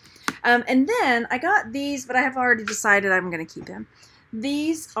 apparently. And then I got these, but I have already decided I'm going to keep them.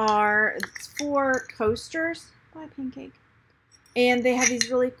 These are 4 coasters. Bye, Pancake. And they have these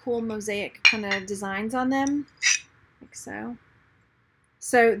really cool mosaic kind of designs on them. Like so.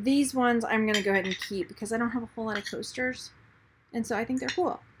 So these ones I'm going to go ahead and keep because I don't have a whole lot of coasters. And so I think they're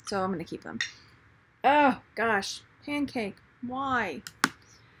cool. So I'm going to keep them. Oh, gosh. Pancake. Why?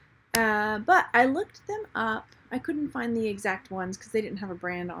 But I looked them up. I couldn't find the exact ones because they didn't have a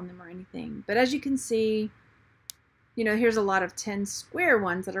brand on them or anything. But as you can see, you know, here's a lot of 10 square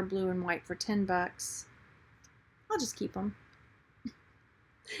ones that are blue and white for $10. I'll just keep them.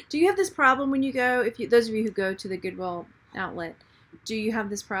 Do you have this problem when you go, those of you who go to the Goodwill outlet, do you have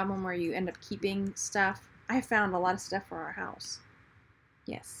this problem where you end up keeping stuff? I found a lot of stuff for our house.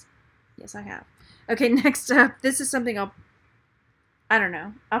 Yes. Yes, I have. Okay, next up, this is something I don't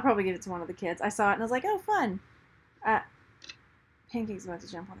know. I'll probably give it to one of the kids. I saw it and I was like, oh, fun. Pancake's about to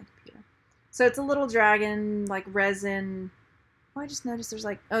jump on the computer. So it's a little dragon, like resin. Oh, I just noticed there's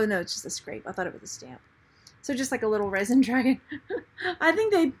like, oh no, it's just a scrape. I thought it was a stamp. So just like a little resin dragon. I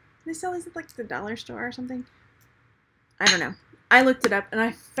think they sell these at like the dollar store or something. I don't know. I looked it up and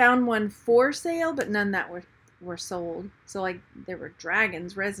I found one for sale, but none that were sold. So like there were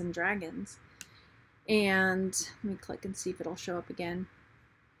dragons, resin dragons. And let me click and see if it'll show up again.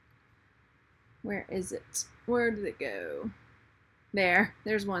 Where is it? Where did it go?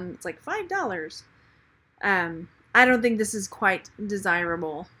 There's one that's like $5. I don't think this is quite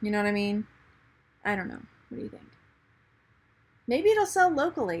desirable. You know what I mean? I don't know. What do you think? Maybe it'll sell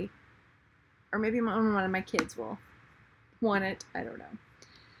locally. Or maybe one of my kids will want it. I don't know.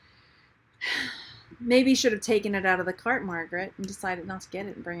 Maybe you should have taken it out of the cart, Margaret, and decided not to get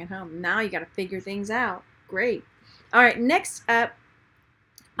it and bring it home. Now you got to figure things out. Great. All right, next up,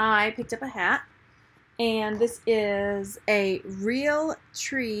 I picked up a hat. And this is a Real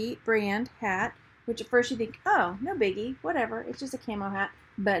Tree brand hat, which at first you think, oh, no biggie, whatever, it's just a camo hat.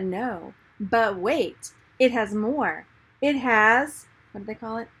 But no. But wait, it has more. It has, what do they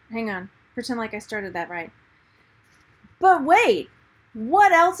call it? Hang on, pretend like I started that right. But wait,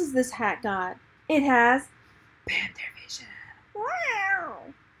 what else has this hat got? It has panther vision. Wow.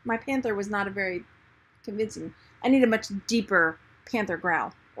 My panther was not a very convincing. I need a much deeper panther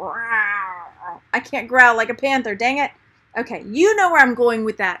growl. Wow. I can't growl like a panther, dang it. Okay, you know where I'm going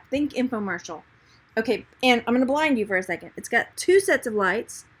with that. Think infomercial. Okay, and I'm going to blind you for a second. It's got 2 sets of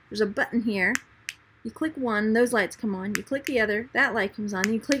lights. There's a button here. You click one, those lights come on. You click the other, that light comes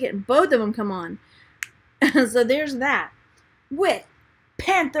on. You click it, and both of them come on. So there's that. With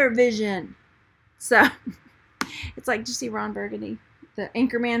panther vision. So, it's like, did you see Ron Burgundy? The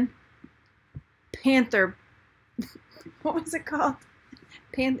Anchorman? Panther. What was it called?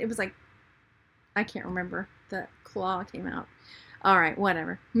 It was like, I can't remember. The claw came out. All right,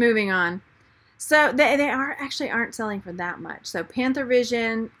 whatever. Moving on. So they aren't selling for that much. So Panther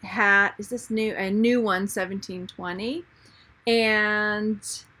Vision hat is this a new one, 1720, and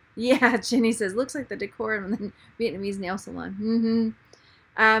yeah, Jenny says looks like the decor in the Vietnamese nail salon.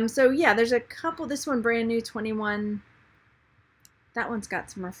 So yeah, there's a couple. This one brand new, 21. That one's got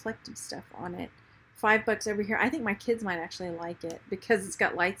some reflective stuff on it. $5 over here. I think my kids might actually like it because it's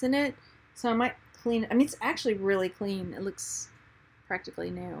got lights in it. So I might clean it. I mean, it's actually really clean. It looks practically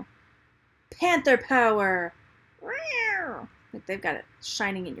new. Panther power. Look, they've got it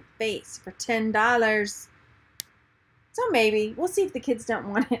shining in your face for $10. So maybe. We'll see if the kids don't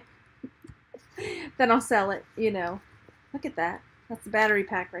want it. Then I'll sell it, you know. Look at that. That's the battery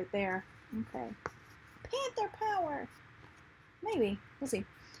pack right there. Okay. Panther power. Maybe. We'll see.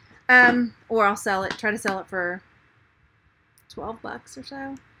 Or I'll sell it, try to sell it for $12 or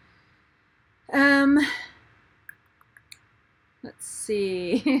so. Let's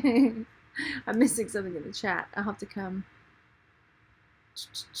see. I'm missing something in the chat. I'll have to come.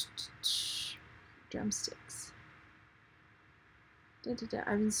 Drumsticks. I've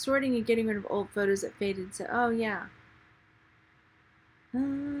been sorting and getting rid of old photos that faded. So, oh yeah.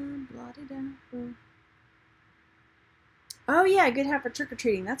 Oh yeah, good hat for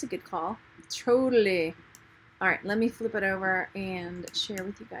trick-or-treating. That's a good call. Totally. All right, let me flip it over and share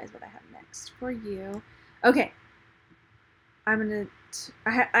with you guys what I have next for you. Okay.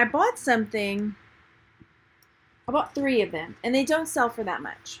 I bought something. I bought 3 of them, and they don't sell for that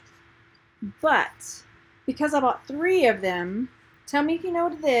much. But because I bought 3 of them, tell me if you know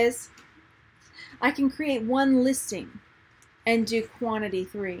what it is. I can create one listing and do quantity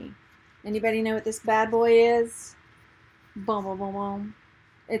 3. Anybody know what this bad boy is? Boom, boom, boom, boom.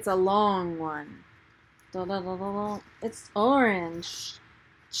 It's a long one. Da, da, da, da, da. It's orange.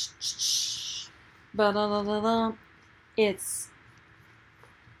 Ba, da, da, da, da. It's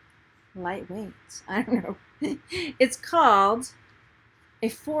lightweight. I don't know. It's called a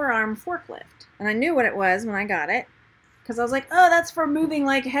 4-arm forklift. And I knew what it was when I got it. Because I was like, oh, that's for moving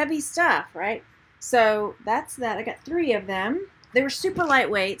like heavy stuff, right? So that's that. I got 3 of them. They were super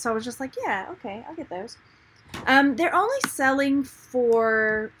lightweight. So I was just like, yeah, okay, I'll get those. They're only selling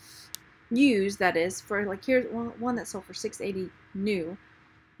for used, that is, for like here's one that sold for $6.80 new.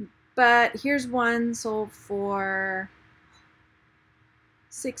 But here's one sold for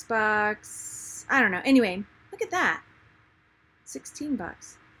 $6. I don't know. Anyway, look at that.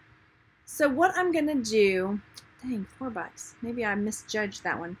 $16. So what I'm gonna do, dang, $4. Maybe I misjudged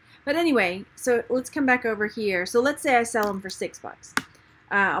that one. But anyway, so let's come back over here. So let's say I sell them for $6.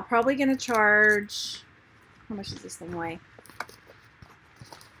 I'm probably gonna charge. How much does this thing weigh?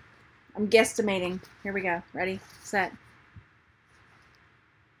 I'm guesstimating. Here we go. Ready, set.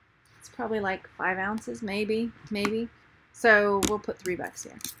 It's probably like 5 ounces, maybe. So we'll put $3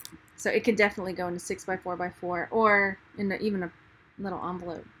 here. So it could definitely go into 6x4x4 or in even a little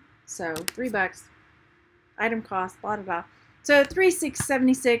envelope. So $3. Item cost, blah, blah, blah. So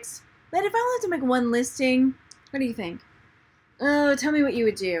 $3.76. But if I wanted to make one listing, what do you think? Oh, tell me what you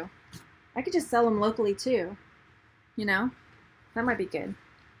would do. I could just sell them locally too. You know? That might be good.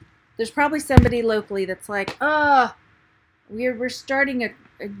 There's probably somebody locally that's like, oh, we're starting a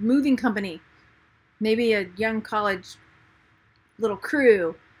moving company. Maybe a young college little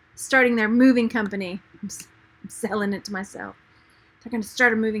crew starting their moving company. I'm selling it to myself. They're going to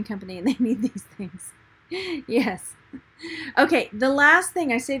start a moving company and they need these things. Yes. Okay, the last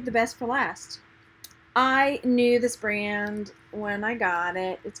thing, I saved the best for last. I knew this brand when I got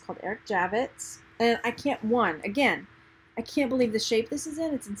it. It's called Eric Javits. And I can't believe the shape this is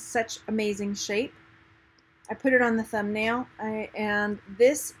in. It's in such amazing shape. I put it on the thumbnail. And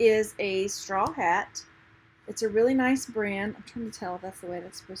this is a straw hat. It's a really nice brand. I'm trying to tell if that's the way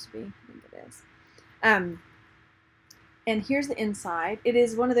that's supposed to be. I think it is. And here's the inside. It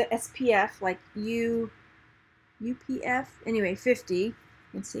is one of the SPF, like UPF, anyway, 50. You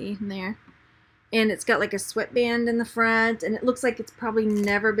can see in there. And it's got like a sweatband in the front, and it looks like it's probably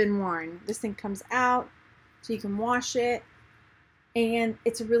never been worn. This thing comes out, so you can wash it, and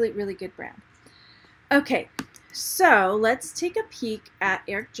it's a really, really good brand. Okay, so let's take a peek at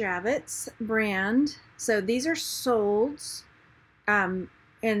Eric Javits brand. So these are solds, and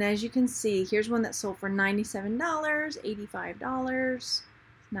as you can see, here's one that sold for $97, $85,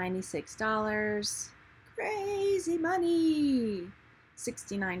 $96, crazy money,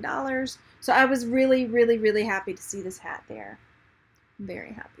 $69. So I was really, really, really happy to see this hat there.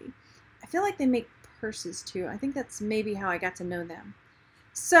 Very happy. I feel like they make purses too. I think that's maybe how I got to know them.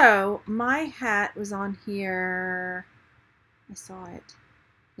 So my hat was on here. I saw it.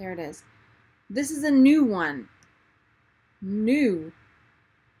 There it is. This is a new one. New.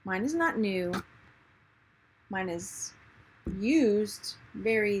 Mine is not new. Mine is used,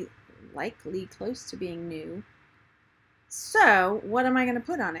 very likely close to being new. So what am I going to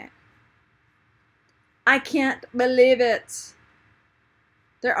put on it? I can't believe it.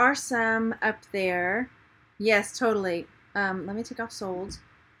 There are some up there. Yes, totally. Let me take off sold.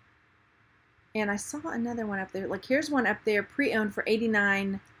 And I saw another one up there. Like, here's one up there, pre-owned for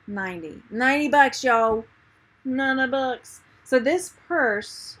 $89.90. $90, yo. $90. So this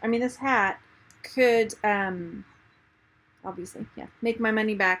purse, I mean this hat, could obviously, yeah, make my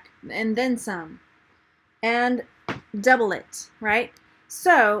money back and then some. And double it, right?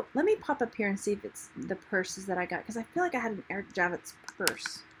 So let me pop up here and see if it's the purses that I got, because I feel like I had an Eric Javits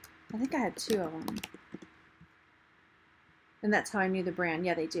purse. I think I had 2 of them. And that's how I knew the brand.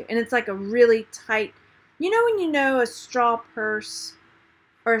 Yeah, they do. And it's like a really tight, you know when you know a straw purse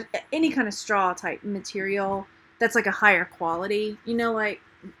or any kind of straw type material that's like a higher quality, you know, like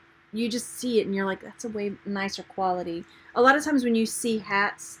you just see it and you're like, that's a way nicer quality. A lot of times when you see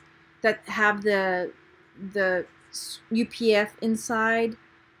hats that have the UPF inside,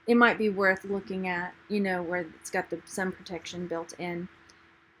 it might be worth looking at, you know, where it's got the sun protection built in.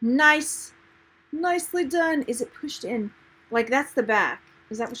 Nice. Nicely done. Is it pushed in? Like, that's the back.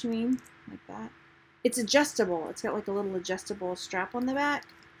 Is that what you mean? Like that? It's adjustable. It's got like a little adjustable strap on the back.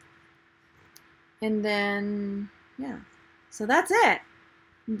 And then, yeah. So that's it.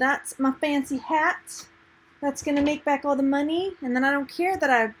 That's my fancy hat. That's going to make back all the money. And then I don't care that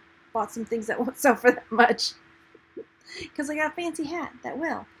I bought some things that won't sell for that much. Because I got a fancy hat that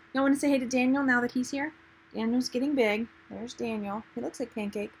will. Y'all want to say hey to Daniel now that he's here? Daniel's getting big. There's Daniel. He looks like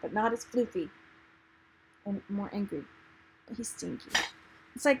Pancake, but not as floofy. And more angry. But he's stinky.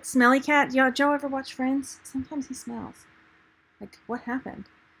 It's like Smelly Cat. Y'all ever watch Friends? Sometimes he smells. Like, what happened?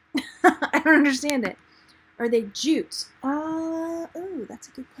 I don't understand it. Are they jutes? Oh, that's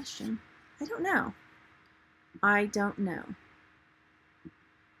a good question. I don't know. I don't know.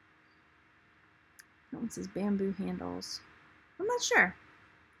 That one says bamboo handles. I'm not sure.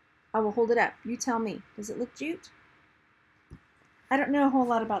 I will hold it up. You tell me. Does it look jute? I don't know a whole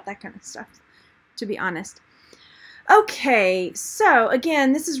lot about that kind of stuff, to be honest. Okay, so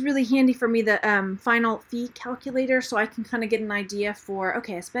again, this is really handy for me, the final fee calculator, so I can kind of get an idea for,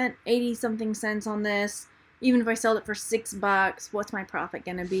 okay, I spent 80-something cents on this. Even if I sold it for $6, what's my profit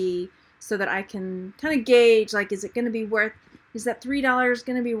going to be? So that I can kind of gauge, like, is it going to be worth, is that $3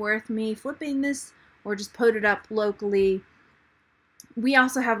 going to be worth me flipping this, or just put it up locally? We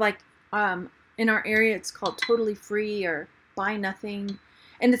also have, like, in our area, it's called Totally Free or Buy Nothing,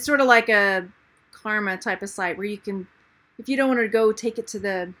 and it's sort of like a karma type of site where you can, if you don't want to go take it to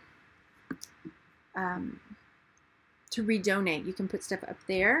the to redonate, you can put stuff up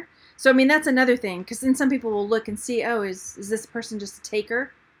there. So I mean, that's another thing, because then some people will look and see, oh, is this person just a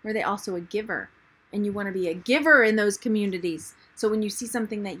taker, or are they also a giver? And you want to be a giver in those communities. So when you see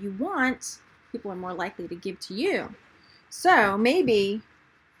something that you want, people are more likely to give to you. So maybe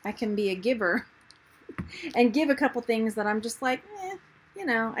I can be a giver and give a couple things that I'm just like, you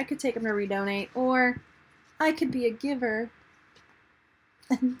know, I could take them to redonate, or I could be a giver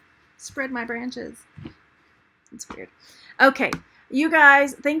and spread my branches. It's weird. Okay, you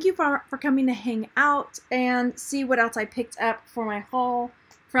guys, thank you for coming to hang out and see what else I picked up for my haul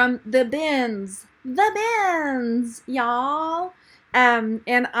from the bins. The bins, y'all. And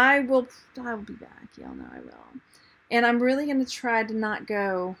I will be back. Y'all know I will. And I'm really going to try to not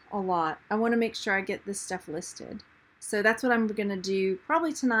go a lot. I want to make sure I get this stuff listed. So that's what I'm going to do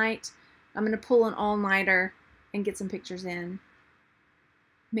probably tonight. I'm going to pull an all-nighter and get some pictures in.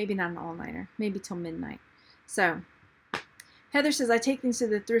 Maybe not an all-nighter. Maybe till midnight. So Heather says, I take things to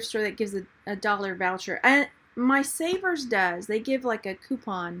the thrift store that gives a $1 voucher. And my Savers does. They give like a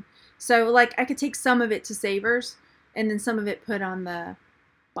coupon. So like I could take some of it to Savers and then some of it put on the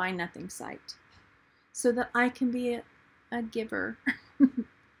Buy Nothing site so that I can be a giver.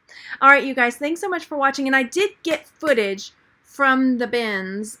 All right, you guys, thanks so much for watching. And I did get footage from the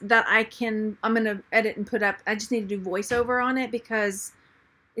bins that I'm going to edit and put up. I just need to do voiceover on it because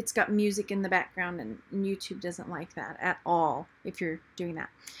it's got music in the background and YouTube doesn't like that at all if you're doing that.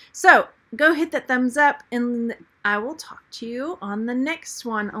 So go hit that thumbs up and I will talk to you on the next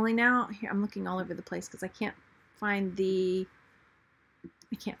one. Only now, here, I'm looking all over the place because I can't find the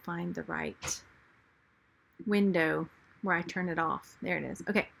right window where I turn it off. There it is.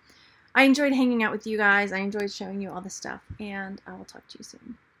 Okay. I enjoyed hanging out with you guys. I enjoyed showing you all this stuff, and I will talk to you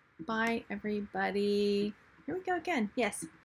soon. Bye, everybody. Here we go again. Yes.